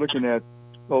was just looking at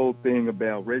the whole thing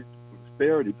about racial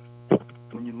disparities.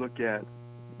 When you look at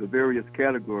the various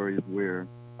categories where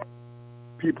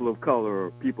people of color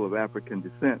or people of African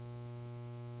descent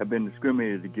have been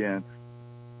discriminated against,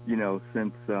 you know,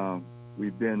 since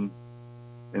we've been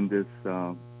in this,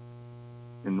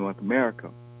 in North America.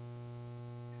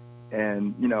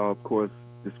 And, you know, of course,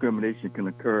 discrimination can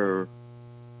occur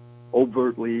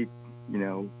overtly, you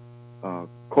know,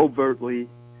 covertly,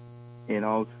 and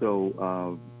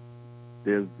also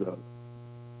there's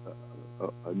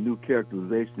a new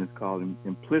characterization. It's called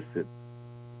implicit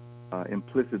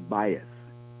bias.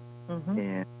 Mm-hmm.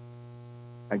 And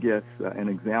I guess an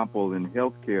example in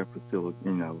healthcare facility,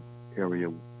 you know, area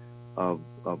of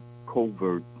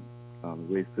covert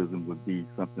racism would be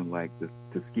something like the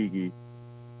Tuskegee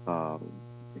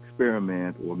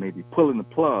experiment, or maybe pulling the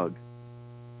plug.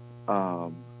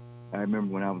 I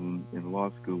remember when I was in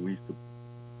law school, we used to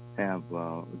have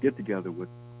a get-together with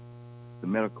the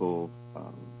medical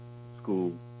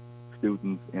school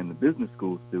students and the business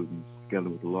school students together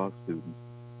with the law students.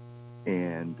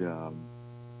 And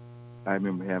I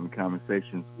remember having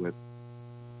conversations with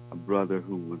a brother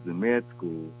who was in med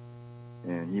school,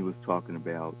 and he was talking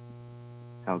about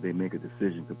how they make a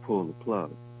decision to pull the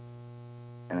plug.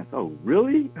 And I thought, oh,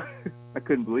 really? I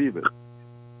couldn't believe it.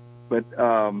 But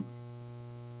now,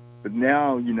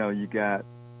 you know, you got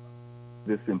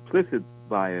this implicit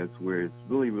bias where it's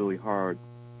really, really hard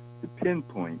to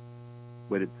pinpoint,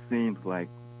 but it seems like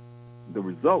the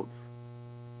results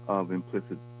of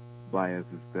implicit bias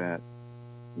is that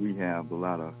we have a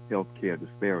lot of healthcare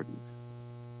disparities.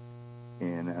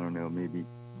 And I don't know, maybe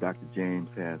Dr. James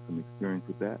has some experience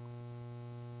with that.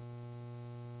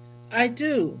 I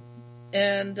do.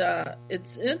 And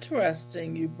it's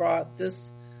interesting you brought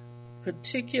this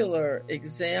particular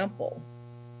example.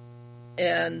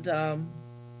 And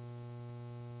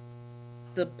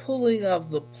the pulling of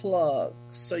the plug.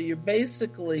 So you're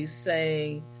basically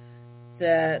saying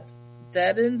that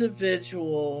that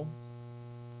individual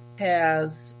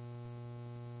has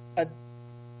a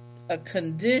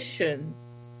condition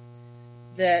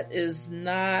that is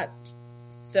not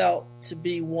felt to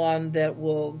be one that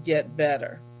will get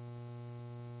better.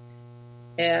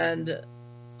 And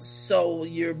so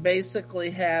you're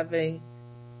basically having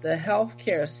the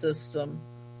healthcare system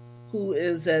who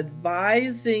is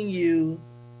advising you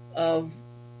of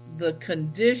the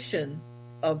condition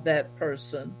of that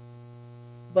person,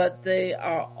 but they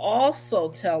are also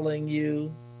telling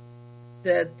you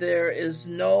that there is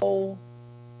no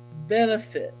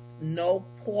benefit, no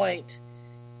point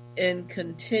in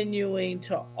continuing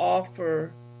to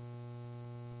offer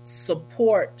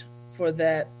support for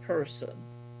that person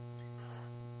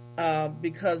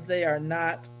because they are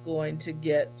not going to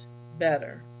get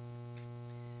better.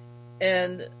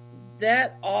 And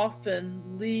that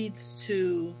often leads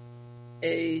to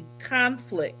a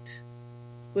conflict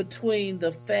between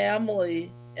the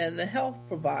family and the health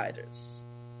providers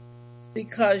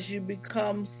because you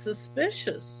become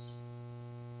suspicious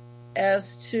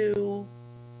as to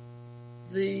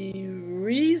the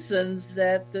reasons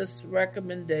that this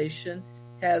recommendation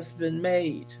has been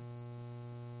made.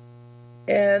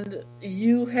 And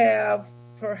you have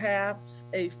perhaps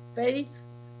a faith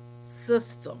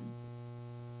system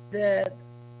that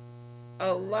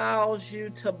allows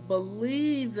you to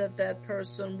believe that that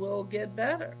person will get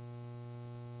better.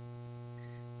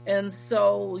 And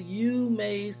so you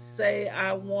may say,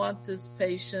 I want this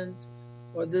patient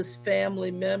or this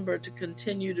family member to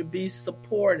continue to be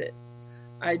supported.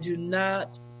 I do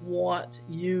not want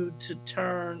you to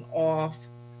turn off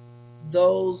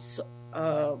those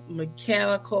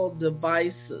mechanical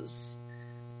devices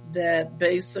that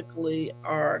basically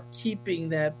are keeping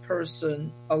that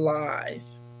person alive.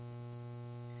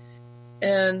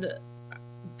 And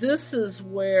this is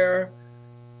where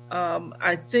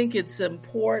I think it's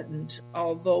important,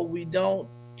 although we don't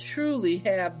truly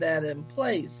have that in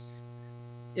place.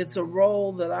 It's a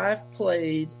role that I've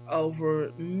played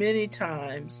over many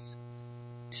times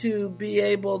to be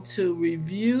able to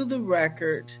review the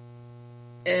record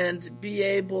and be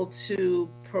able to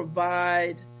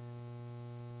provide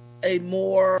a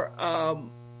more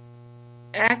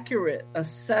accurate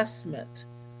assessment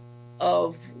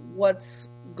of what's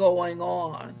going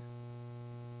on.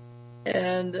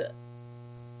 and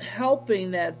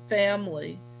helping that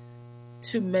family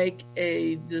to make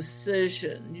a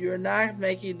decision. You're not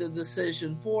making the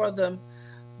decision for them,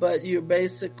 but you're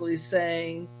basically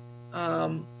saying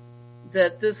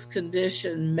that this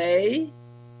condition may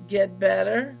get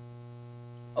better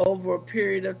over a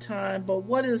period of time, but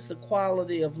what is the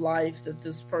quality of life that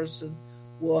this person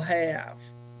will have?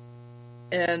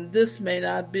 And this may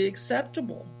not be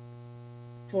acceptable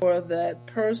for that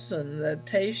person, that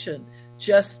patient,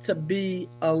 just to be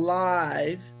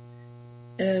alive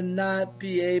and not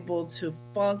be able to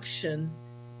function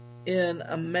in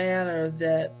a manner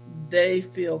that they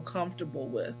feel comfortable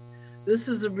with. This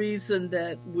is a reason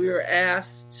that we're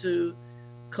asked to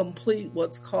complete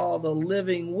what's called a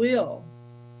living will,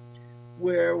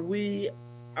 where we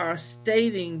are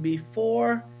stating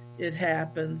before it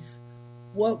happens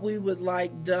what we would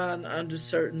like done under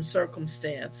certain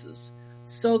circumstances,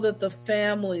 so that the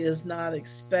family is not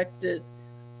expected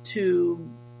to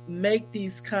make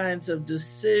these kinds of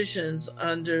decisions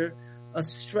under a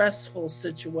stressful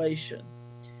situation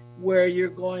where you're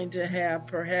going to have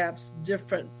perhaps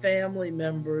different family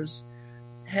members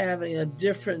having a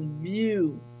different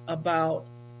view about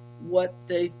what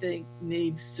they think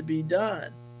needs to be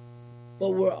done. But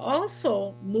we're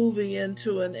also moving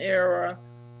into an era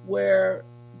where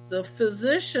the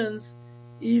physicians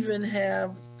even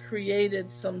have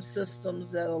created some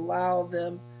systems that allow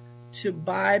them to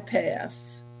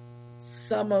bypass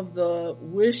some of the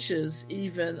wishes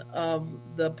even of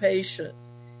the patient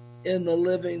in the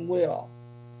living will.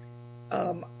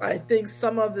 I think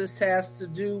some of this has to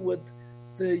do with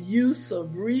the use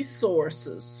of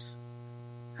resources.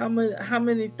 How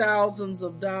many thousands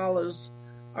of dollars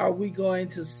are we going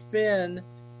to spend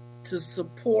to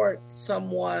support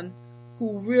someone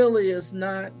who really is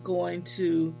not going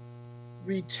to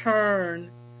return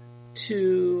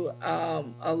to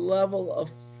a level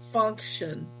of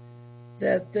function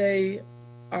that they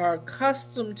are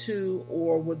accustomed to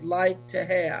or would like to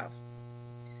have?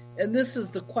 And this is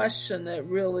the question that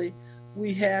really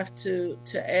we have to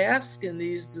ask in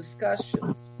these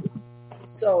discussions.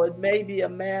 So it may be a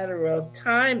matter of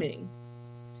timing,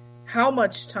 how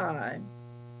much time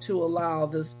to allow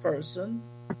this person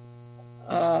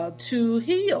to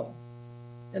heal.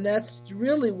 And that's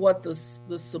really what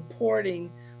the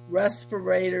supporting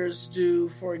respirators do,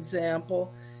 for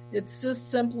example. It's just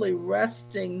simply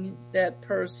resting that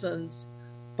person's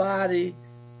body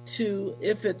to,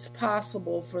 if it's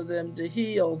possible for them to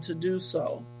heal, to do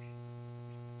so.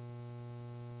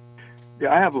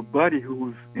 Yeah, I have a buddy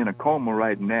who's in a coma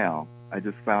right now. I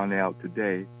just found out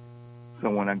today,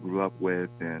 someone I grew up with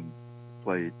and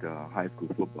played high school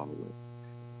football with.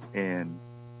 And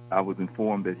I was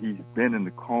informed that he's been in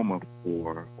the coma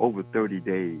for over 30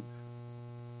 days,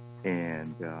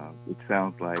 and which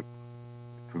sounds like,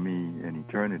 for me, an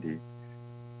eternity.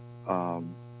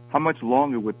 How much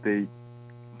longer would they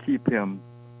keep him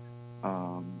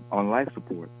on life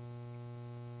support?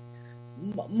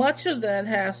 Much of that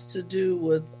has to do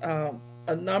with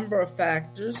a number of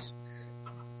factors.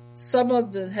 Some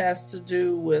of it has to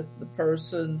do with the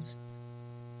person's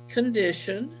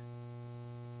condition.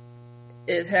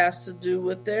 It has to do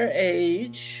with their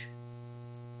age,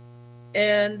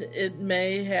 and it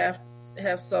may have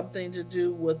something to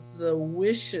do with the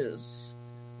wishes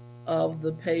of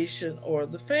the patient or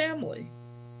the family.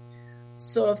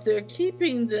 So if they're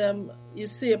keeping them, you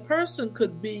see, a person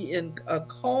could be in a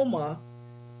coma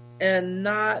and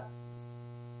not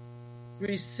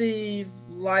receive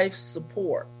life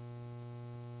support.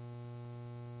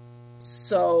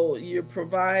 So you're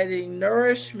providing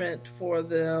nourishment for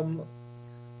them,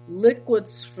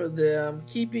 liquids for them,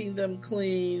 keeping them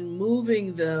clean,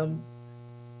 moving them,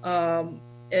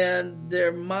 and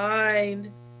their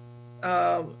mind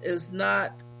is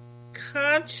not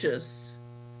conscious,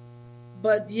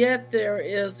 but yet there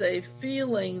is a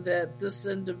feeling that this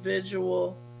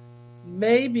individual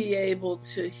may be able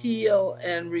to heal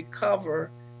and recover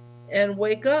and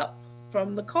wake up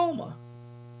from the coma.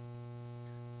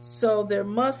 So there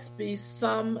must be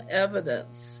some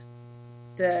evidence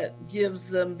that gives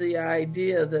them the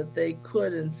idea that they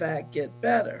could in fact get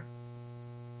better.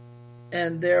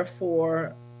 And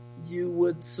therefore you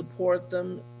would support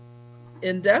them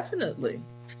indefinitely.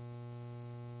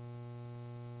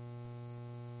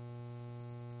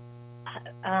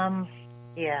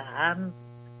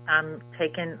 I'm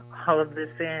taking all of this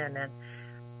in, and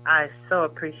I so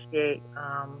appreciate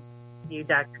you,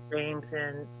 Dr. James,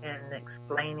 in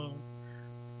explaining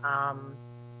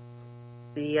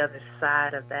the other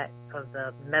side of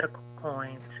the medical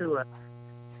coin to us,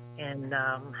 and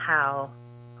how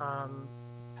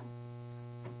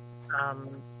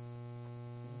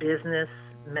business,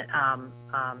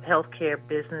 healthcare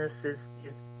business is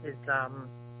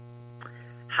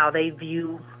how they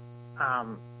view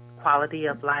quality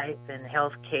of life and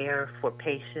health care for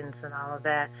patients and all of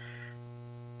that.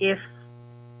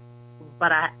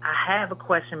 But I have a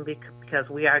question because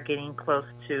we are getting close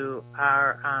to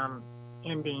our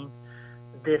ending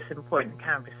this important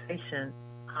conversation.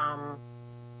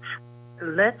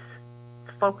 Let's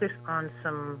focus on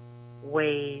some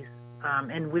ways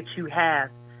in which you have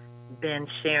been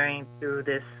sharing through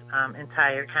this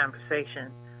entire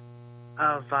conversation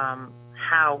of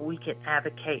how we can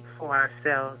advocate for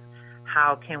ourselves.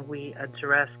 How can we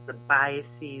address the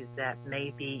biases that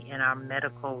may be in our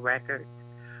medical records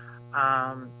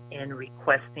in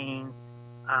requesting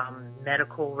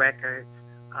medical records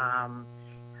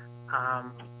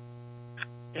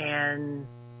and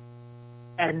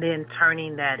then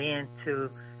turning that into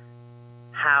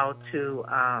how to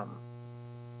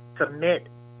submit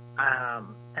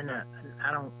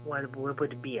what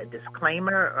would it be, a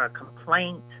disclaimer or a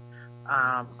complaint,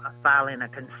 filing a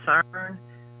concern.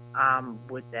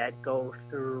 Would that go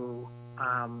through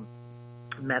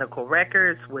medical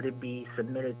records? Would it be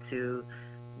submitted to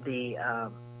the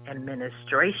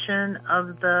administration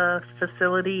of the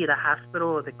facility, the hospital,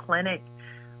 or the clinic?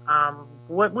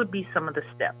 What would be some of the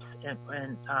steps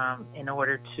in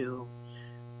order to,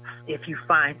 if you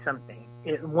find something?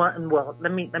 Well,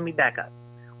 let me back up.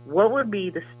 What would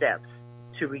be the steps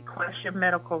to request your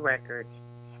medical records?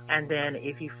 And then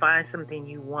if you find something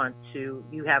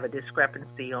you have a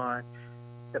discrepancy on,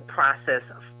 the process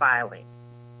of filing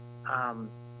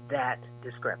that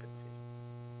discrepancy.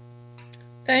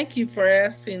 Thank you for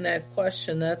asking that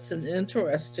question. That's an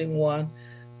interesting one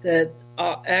that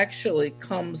actually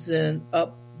comes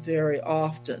up very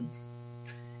often.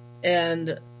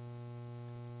 And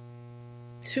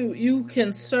you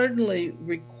can certainly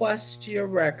request your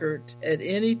record at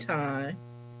any time.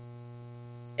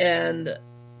 And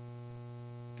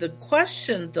the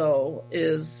question, though,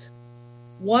 is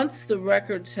once the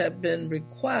records have been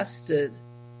requested,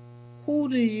 who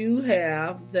do you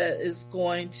have that is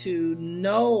going to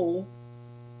know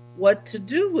what to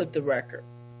do with the record?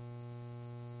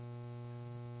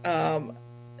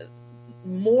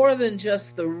 More than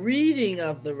just the reading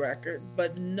of the record,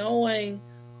 but knowing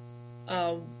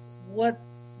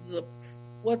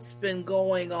what's been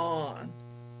going on,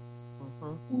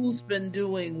 who's been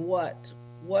doing what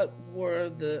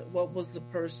was the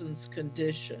person's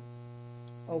condition.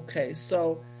 Okay,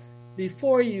 so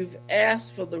before you've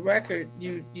asked for the record,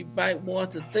 you might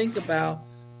want to think about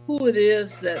who it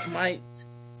is that might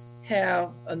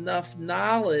have enough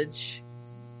knowledge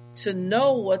to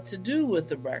know what to do with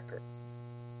the record.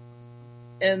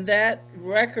 And that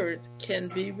record can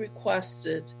be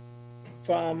requested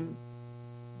from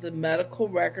the medical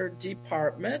record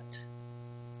department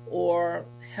or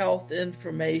health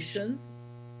information.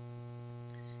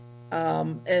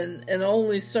 And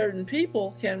only certain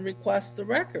people can request the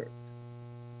record.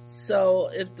 So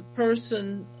if the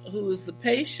person who is the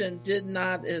patient did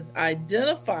not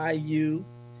identify you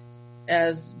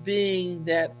as being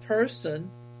that person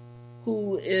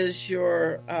who is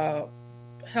your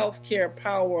healthcare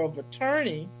power of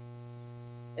attorney,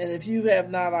 and if you have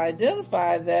not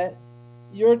identified that,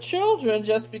 your children,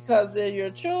 just because they're your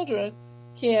children,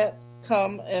 can't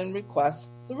come and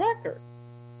request the record.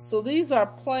 So these are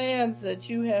plans that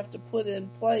you have to put in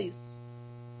place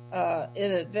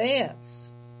in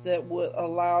advance that would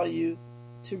allow you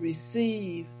to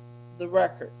receive the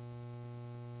record.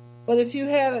 But if you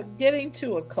had getting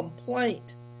to a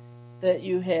complaint that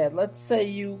you had, let's say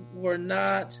you were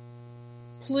not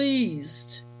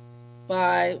pleased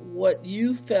by what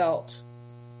you felt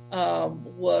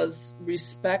was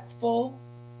respectful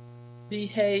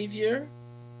behavior,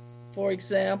 for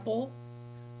example,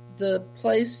 the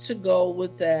place to go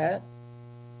with that,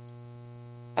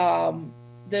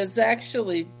 there's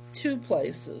actually two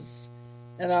places,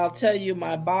 and I'll tell you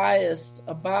my bias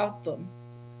about them.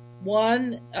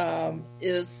 One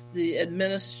is the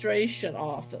administration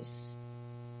office.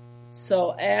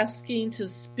 So asking to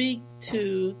speak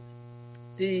to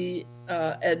the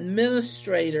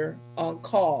administrator on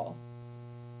call.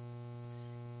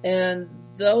 And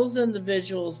those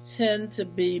individuals tend to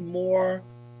be more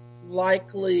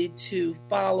likely to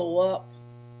follow up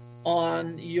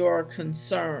on your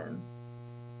concern.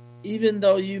 Even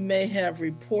though you may have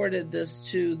reported this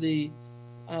to the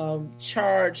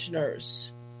charge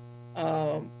nurse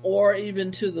or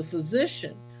even to the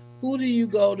physician, who do you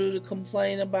go to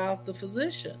complain about the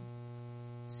physician?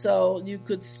 So you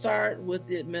could start with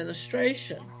the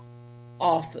administration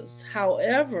office.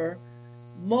 However,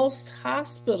 most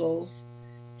hospitals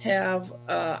have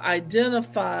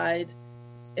identified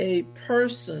a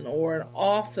person or an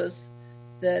office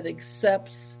that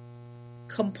accepts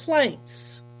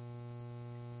complaints.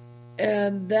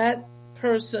 And that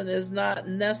person is not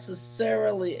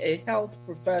necessarily a health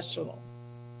professional,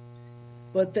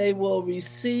 but they will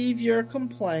receive your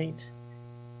complaint.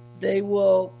 They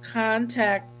will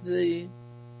contact the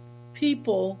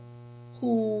people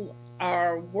who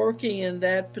are working in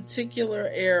that particular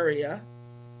area,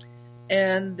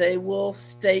 and they will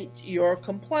state your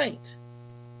complaint.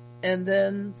 And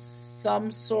then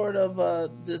some sort of a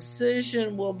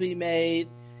decision will be made,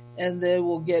 and they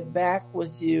will get back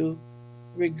with you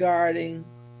regarding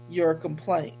your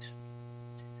complaint.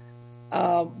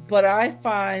 But I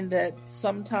find that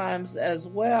sometimes as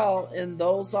well in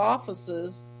those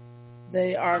offices,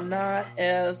 they are not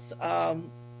as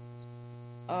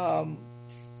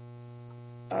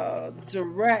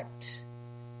direct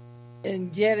in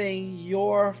getting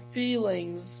your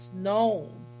feelings known.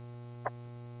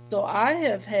 So I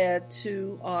have had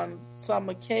to, on some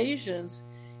occasions,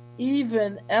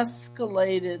 even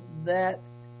escalated that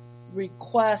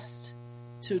request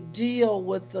to deal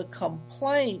with the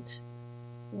complaint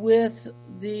with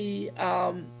the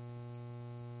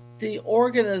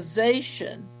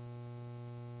organization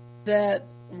that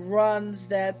runs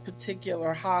that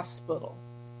particular hospital.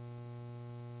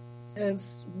 And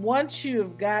once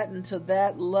you've gotten to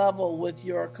that level with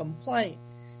your complaint,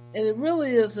 and it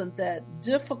really isn't that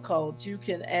difficult, you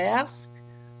can ask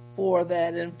for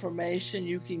that information.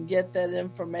 You can get that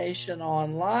information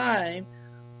online.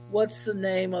 What's the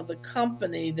name of the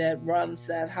company that runs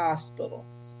that hospital?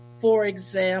 For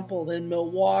example, in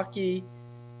Milwaukee,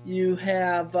 you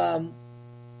have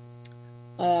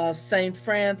St.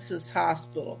 Francis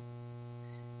Hospital.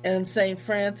 And St.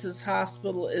 Francis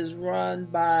Hospital is run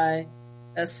by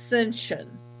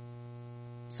Ascension.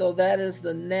 So that is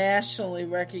the nationally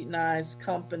recognized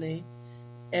company.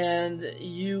 And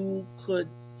you could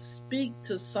speak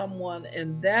to someone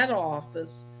in that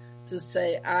office to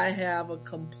say, I have a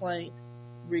complaint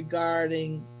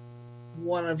regarding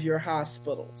one of your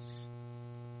hospitals.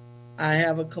 I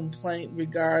have a complaint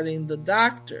regarding the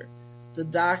doctor. The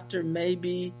doctor may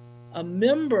be a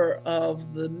member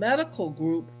of the medical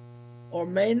group or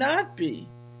may not be,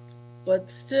 but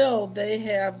still they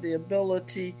have the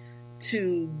ability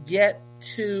to get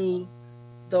to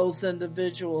those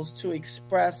individuals to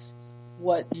express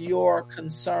what your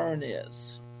concern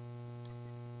is.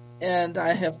 And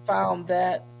I have found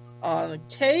that on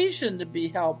occasion to be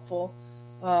helpful,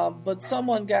 but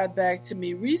someone got back to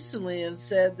me recently and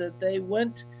said that they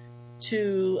went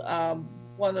to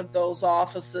one of those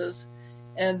offices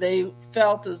and they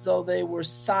felt as though they were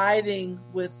siding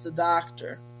with the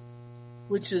doctor,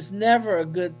 which is never a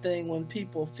good thing when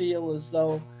people feel as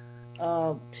though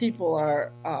people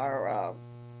are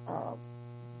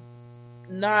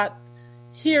not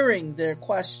hearing their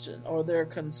question or their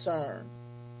concern.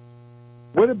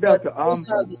 What about those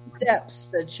are the steps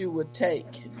that you would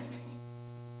take?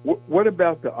 What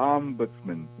about the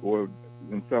ombudsman, or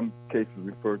in some cases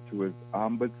referred to as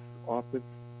ombuds office?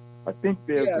 I think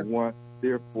there's the one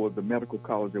there for the Medical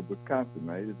College of Wisconsin,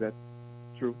 right? Is that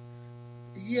true?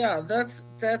 Yeah, that's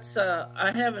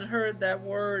I haven't heard that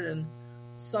word in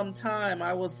some time.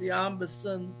 I was the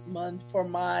ombudsman for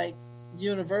my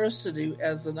university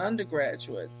as an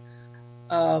undergraduate.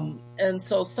 And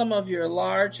so some of your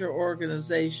larger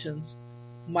organizations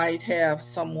might have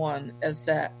someone as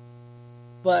that.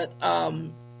 But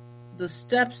the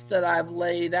steps that I've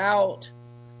laid out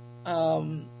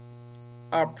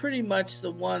are pretty much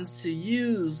the ones to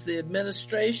use. The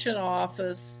administration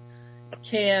office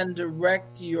can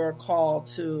direct your call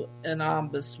to an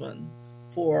ombudsman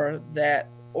for that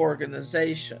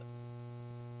organization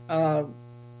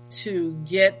to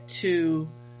get to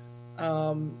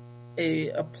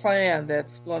a plan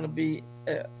that's going to be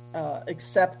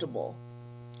acceptable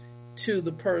to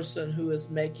the person who is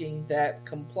making that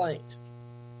complaint.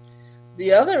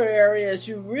 The other areas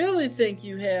you really think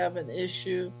you have an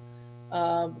issue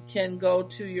can go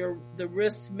to the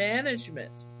risk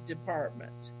management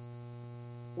department,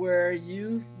 where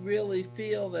you really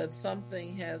feel that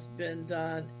something has been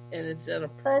done and it's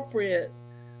inappropriate.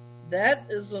 That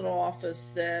is an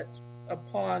office that,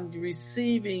 upon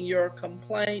receiving your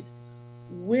complaint,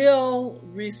 will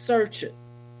research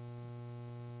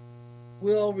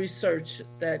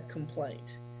that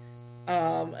complaint.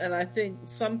 And I think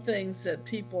some things that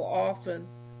people often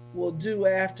will do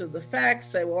after the fact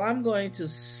say, well, I'm going to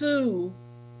sue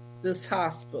this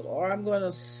hospital, or I'm going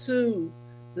to sue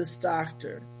this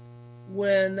doctor,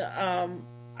 when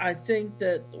I think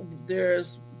that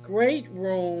there's great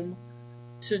room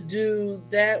to do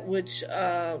that which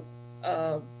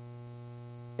Brother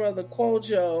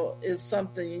Kojo is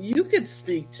something you could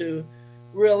speak to,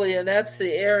 really, and that's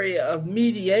the area of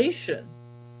mediation,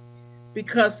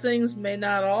 because things may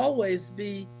not always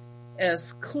be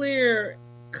as clear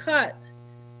cut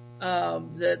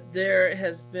that there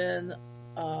has been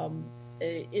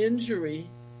a injury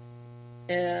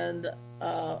and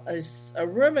a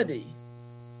remedy,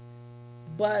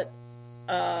 but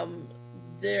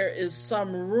there is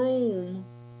some room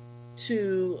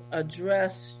to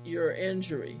address your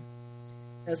injury.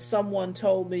 As someone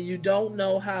told me, you don't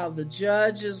know how the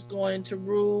judge is going to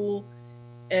rule,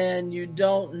 and you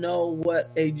don't know what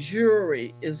a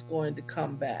jury is going to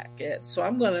come back at. So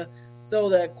I'm going to throw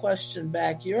that question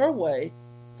back your way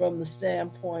from the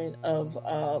standpoint of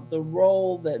the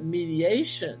role that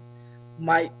mediation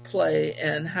might play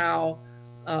and how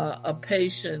a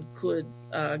patient could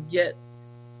get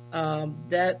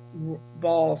that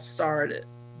ball started.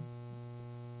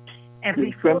 And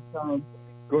before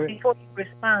you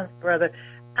respond, brother,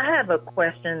 I have a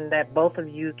question that both of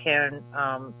you can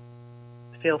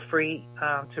feel free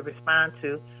to respond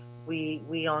to.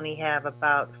 We only have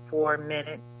about 4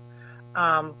 minutes.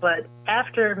 But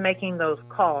after making those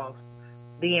calls,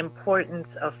 the importance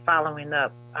of following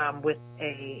up with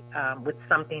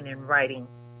something in writing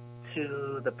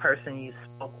to the person you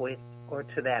spoke with or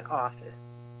to that office.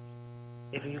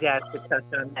 If you guys could touch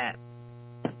on that.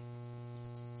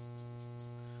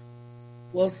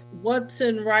 Well, what's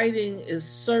in writing is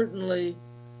certainly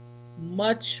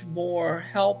much more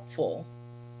helpful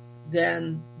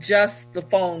than just the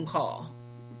phone call.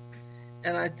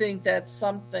 And I think that's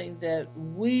something that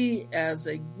we as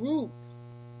a group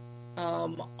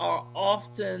are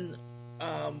often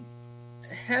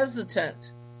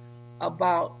hesitant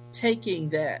about taking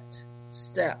that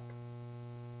step.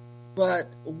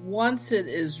 But once it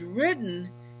is written,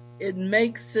 it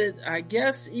makes it, I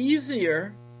guess,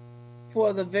 easier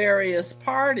for the various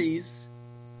parties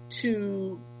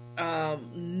to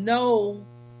know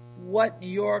what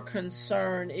your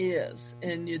concern is,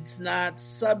 and it's not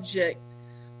subject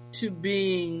to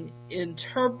being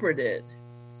interpreted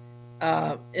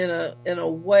in a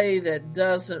way that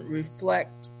doesn't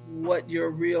reflect what your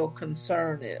real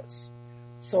concern is.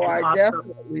 So I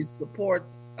definitely support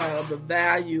the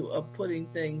value of putting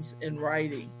things in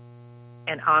writing.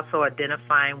 And also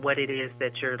identifying what it is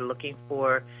that you're looking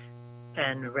for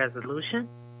and resolution?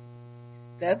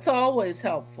 That's always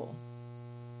helpful.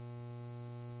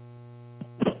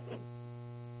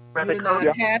 Brother you're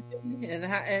not happy,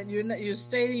 and you're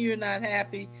stating you're not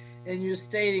happy, and you're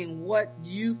stating what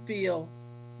you feel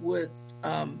would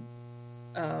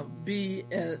be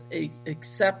an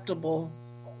acceptable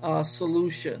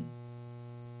solution.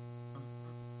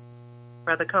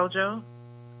 Brother Kojo?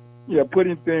 Yeah,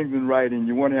 putting things in writing.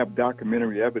 You want to have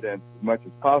documentary evidence as much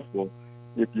as possible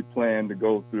if you plan to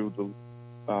go through the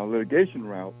litigation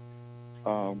route.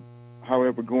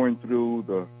 However, going through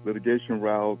the litigation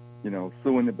route,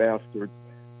 suing the bastards,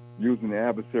 using the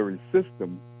adversary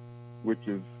system, which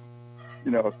is,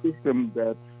 a system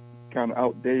that's kind of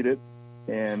outdated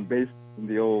and based on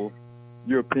the old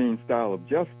European style of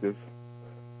justice,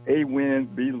 A wins,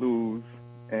 B lose,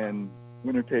 and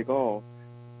winner take all.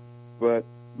 But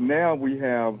now we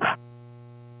have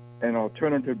an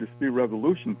alternative dispute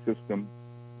resolution system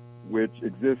which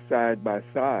exists side by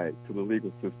side to the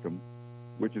legal system,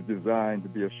 which is designed to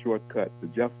be a shortcut to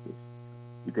justice.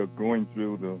 Because going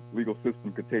through the legal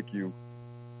system could take you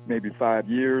maybe 5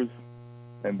 years,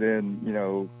 and then,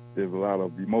 there's a lot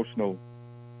of emotional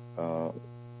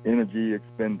energy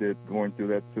expended going through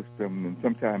that system, and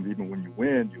sometimes even when you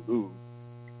win, you lose.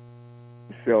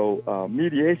 So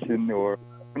mediation or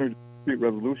dispute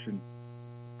resolution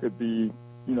could be,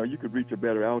 you could reach a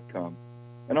better outcome.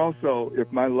 And also,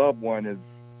 if my loved one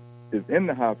is in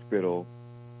the hospital,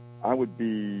 I would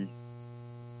be,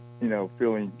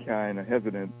 feeling kind of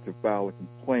hesitant to file a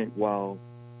complaint while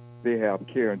they have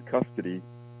care and custody.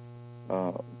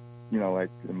 Like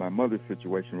in my mother's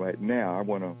situation right now, I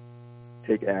want to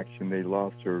take action. They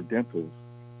lost her dentals,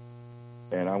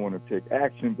 and I want to take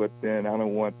action, but then I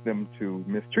don't want them to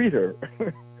mistreat her.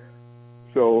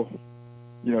 So,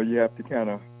 you have to kind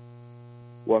of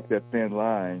walk that thin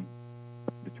line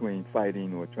between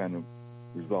fighting or trying to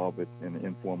resolve it in an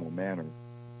informal manner.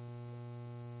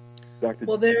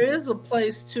 Well, there is a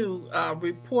place to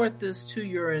report this to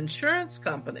your insurance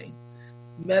company,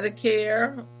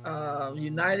 Medicare,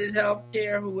 United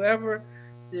Healthcare, whoever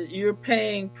that you're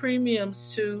paying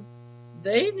premiums to.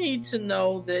 They need to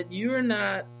know that you're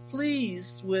not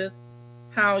pleased with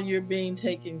how you're being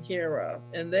taken care of.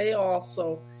 And they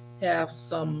also have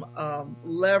some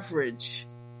leverage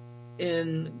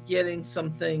in getting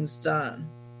some things done.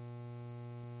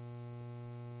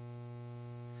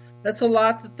 That's a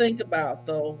lot to think about,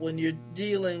 though, when you're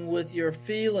dealing with your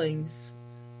feelings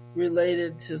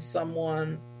related to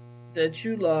someone that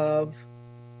you love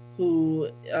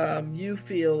who you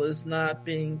feel is not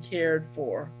being cared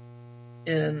for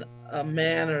in a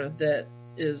manner that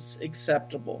is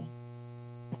acceptable.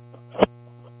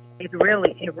 It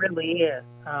really is.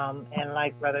 And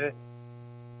like Brother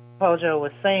Kojo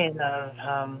was saying,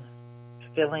 of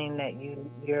feeling that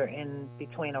you're in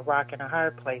between a rock and a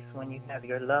hard place when you have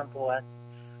your loved one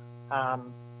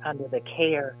under the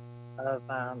care of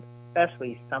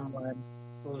especially someone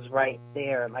who's right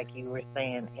there, like you were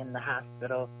saying, in the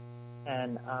hospital,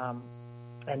 and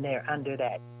they're under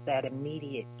that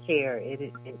immediate care. It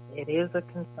is a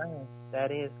concern.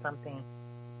 That is something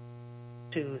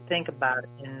to think about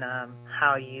in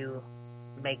how you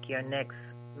make your next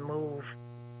move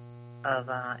of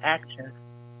action.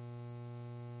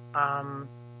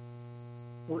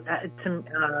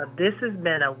 This has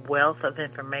been a wealth of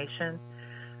information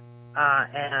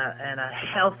and a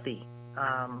healthy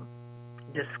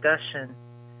discussion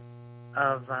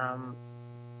of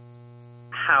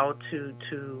how to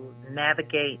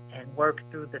navigate and work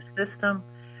through the system.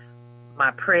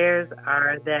 My prayers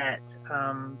are that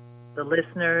the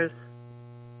listeners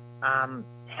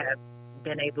have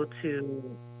been able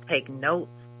to take notes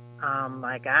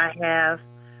like I have,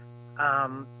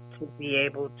 to be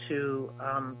able to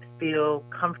feel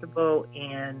comfortable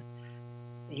in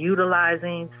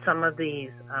utilizing some of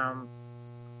these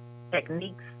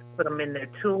techniques, put them in their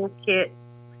toolkit,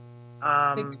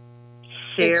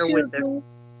 share with them.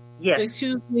 Yes.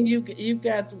 Excuse me, you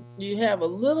have a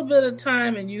little bit of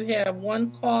time, and you have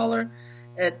one caller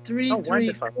at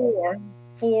 334-414.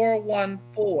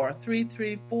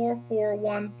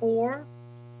 334-414.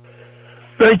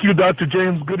 Thank you, Dr.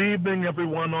 James. Good evening,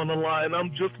 everyone on the line.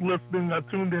 I'm just listening. I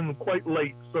tuned in quite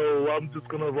late, so I'm just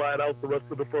going to ride out the rest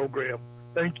of the program.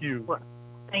 Thank you. Well,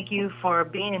 thank you for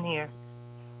being here.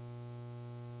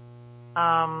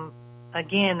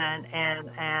 Again,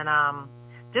 and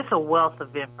just a wealth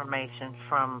of information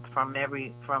from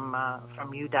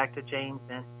you, Dr. James,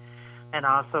 and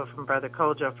also from Brother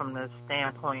Kojo from the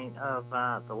standpoint of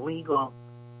the legal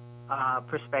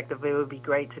perspective. It would be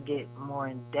great to get more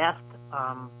in depth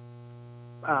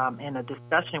in a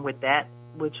discussion with that,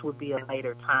 which would be a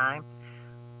later time.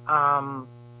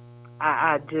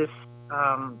 I just,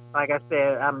 like I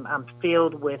said, I'm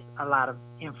filled with a lot of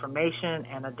information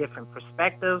and a different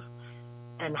perspective,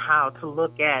 and how to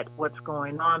look at what's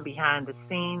going on behind the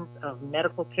scenes of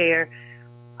medical care,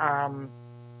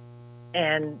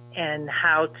 and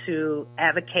how to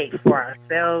advocate for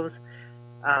ourselves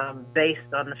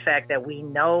based on the fact that we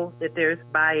know that there's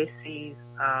biases,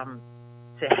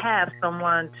 to have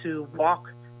someone to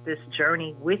walk this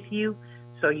journey with you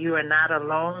so you are not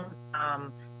alone.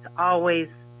 It's always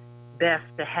best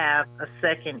to have a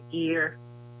second ear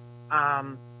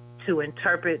to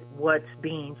interpret what's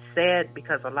being said,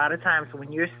 because a lot of times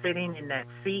when you're sitting in that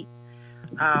seat,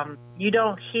 you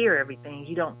don't hear everything,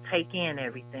 you don't take in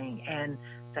everything, and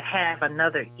to have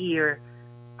another ear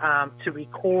to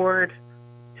record,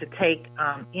 to take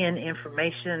in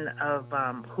information of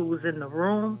who's in the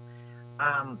room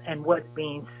and what's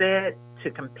being said, to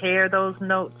compare those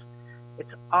notes,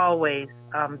 it's always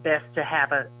best to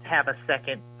have a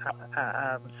second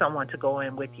someone to go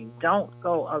in with you. Don't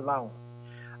go alone.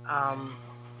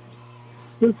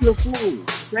 Thank you.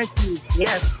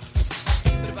 Yes.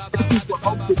 Thank you for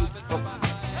hosting.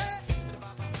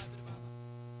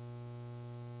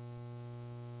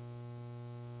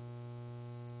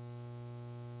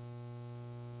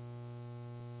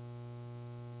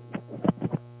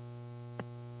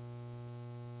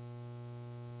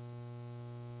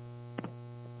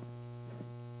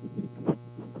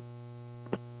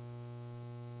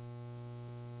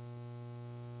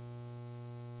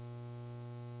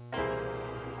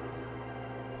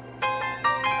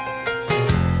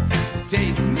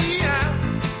 Take me